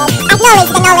the knowledge.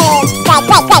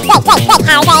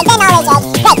 Gregg,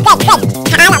 Harry, Gregg, the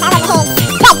knowledge egg.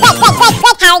 Gregg, I love elements. Gregg,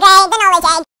 Harry,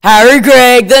 Gregg, the knowledge egg. Harry,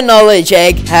 Gregg, the knowledge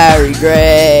egg. Harry,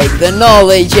 Gregg, the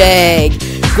knowledge egg.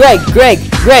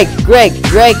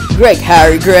 Gregg,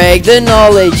 Harry, Gregg, the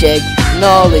knowledge egg.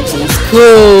 Knowledge is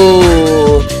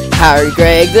cool. Harry,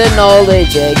 Gregg, the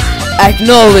knowledge egg.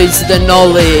 Acknowledge the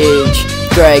knowledge.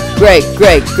 Gregg,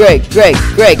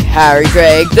 Harry,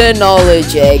 Gregg, the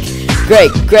knowledge egg.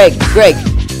 Gregg,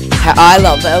 I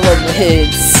love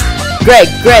elements. Gregg,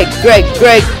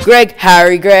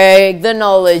 Harry, Gregg, the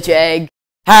knowledge egg.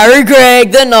 Harry,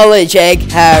 Gregg, the knowledge egg.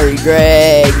 Harry,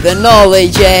 Gregg, the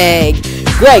knowledge egg.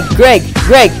 Gregg,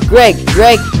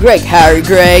 Harry,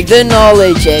 Gregg, the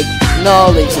knowledge egg.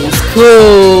 Knowledge is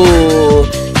cool.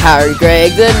 Harry,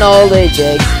 Gregg, the knowledge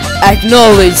egg.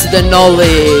 Acknowledge the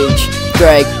knowledge.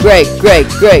 Gregg,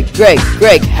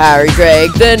 Harry,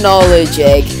 Gregg, the knowledge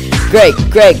egg. Gregg,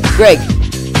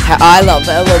 I love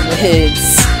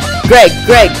elements. Gregg,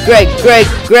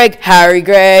 Harry,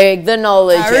 Gregg, the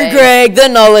knowledge egg. Harry, Gregg, the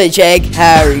knowledge egg.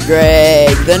 Harry,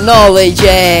 Gregg, the knowledge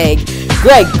egg.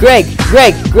 Gregg,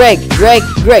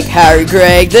 Harry,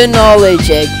 Gregg, the knowledge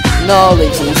egg.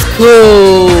 Knowledge is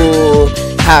cool.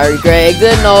 Harry, Gregg,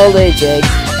 the knowledge egg.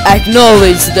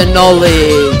 Acknowledge the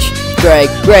knowledge. Gregg,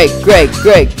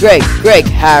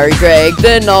 Harry, Gregg,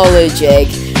 the knowledge egg.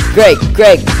 Gregg,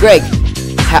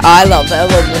 I love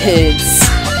elements.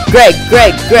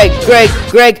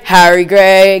 Gregg, Harry,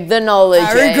 Gregg, the knowledge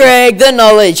egg. Gregg, the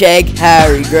knowledge egg.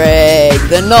 Harry, Gregg,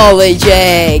 the knowledge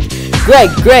egg. Gregg,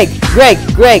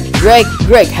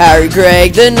 Harry,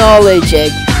 Gregg, the knowledge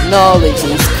egg. Knowledge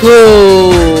is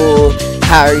cool.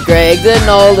 Harry, Gregg, the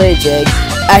knowledge egg.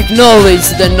 Acknowledge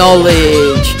the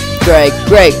knowledge.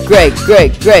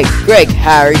 Gregg,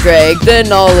 Harry, Gregg, the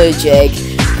knowledge egg.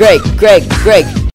 Gregg,